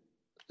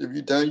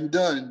you're done, you're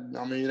done.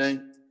 I mean, it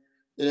ain't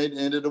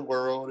the end of the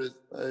world. It's,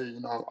 hey,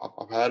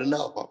 I've had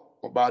enough.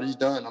 My body's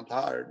done. I'm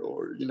tired.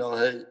 Or,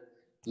 hey,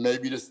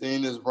 maybe this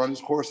thing is running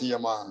its course in your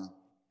mind.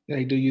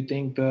 Like, do you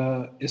think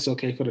it's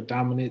okay for the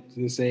dominant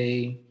to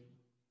say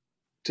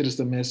to the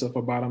submissive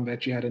or bottom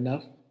that you had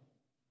enough?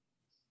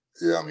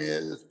 Yeah, I mean,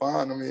 it's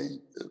fine. I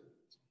mean,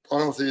 I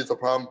don't see it's a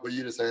problem for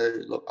you to say,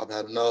 hey, look, I've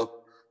had enough.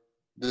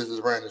 This is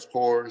ran its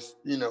course.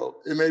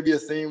 It may be a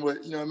scene where,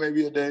 it may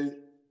be a day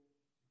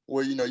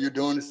where, you're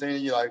doing the scene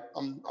and you're like,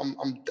 I'm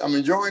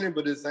enjoying it,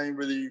 but this ain't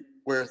really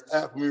where it's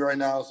at for me right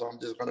now, so I'm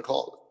just going to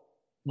call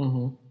it.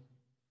 Mm-hmm.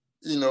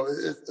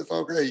 It's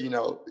okay.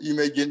 You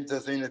may get into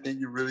a scene and think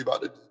you're really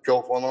about to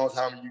go for a long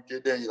time, and you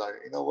get there and you're like,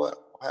 you know what,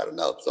 I've had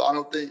enough. So I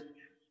don't think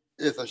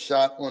it's a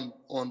shot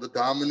on the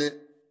dominant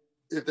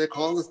if they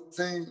call the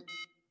scene.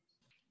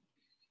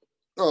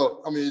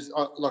 Oh, I mean,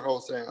 like I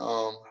was saying,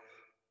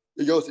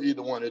 it goes to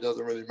either one. It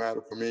doesn't really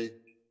matter for me.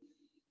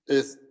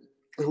 It's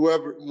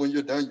whoever. When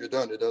you're done, you're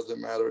done. It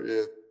doesn't matter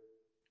if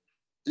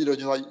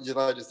just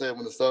like you said,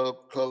 when the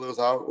sub colors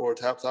out or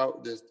taps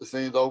out, the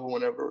scene's over.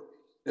 Whenever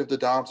if the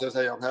dom says,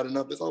 "Hey, I've had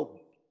enough," it's over.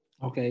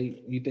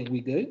 Okay, you think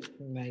we good?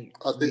 Like,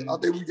 I think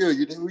we good.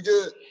 You think we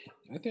good?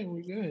 I think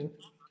we good.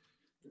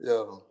 Yeah.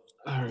 All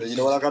right. You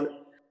know what I got?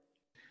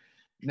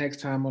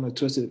 Next time on the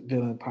Twisted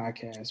Villain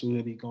podcast, we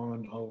will be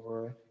going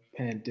over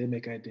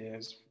pandemic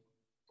ideas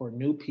for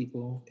new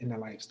people in the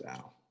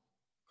lifestyle.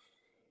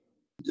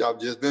 Y'all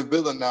just been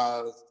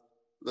villainized.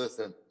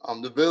 Listen,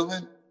 I'm the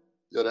villain.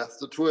 Yo, that's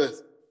the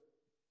twist.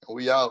 And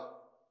we out.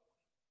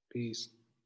 Peace.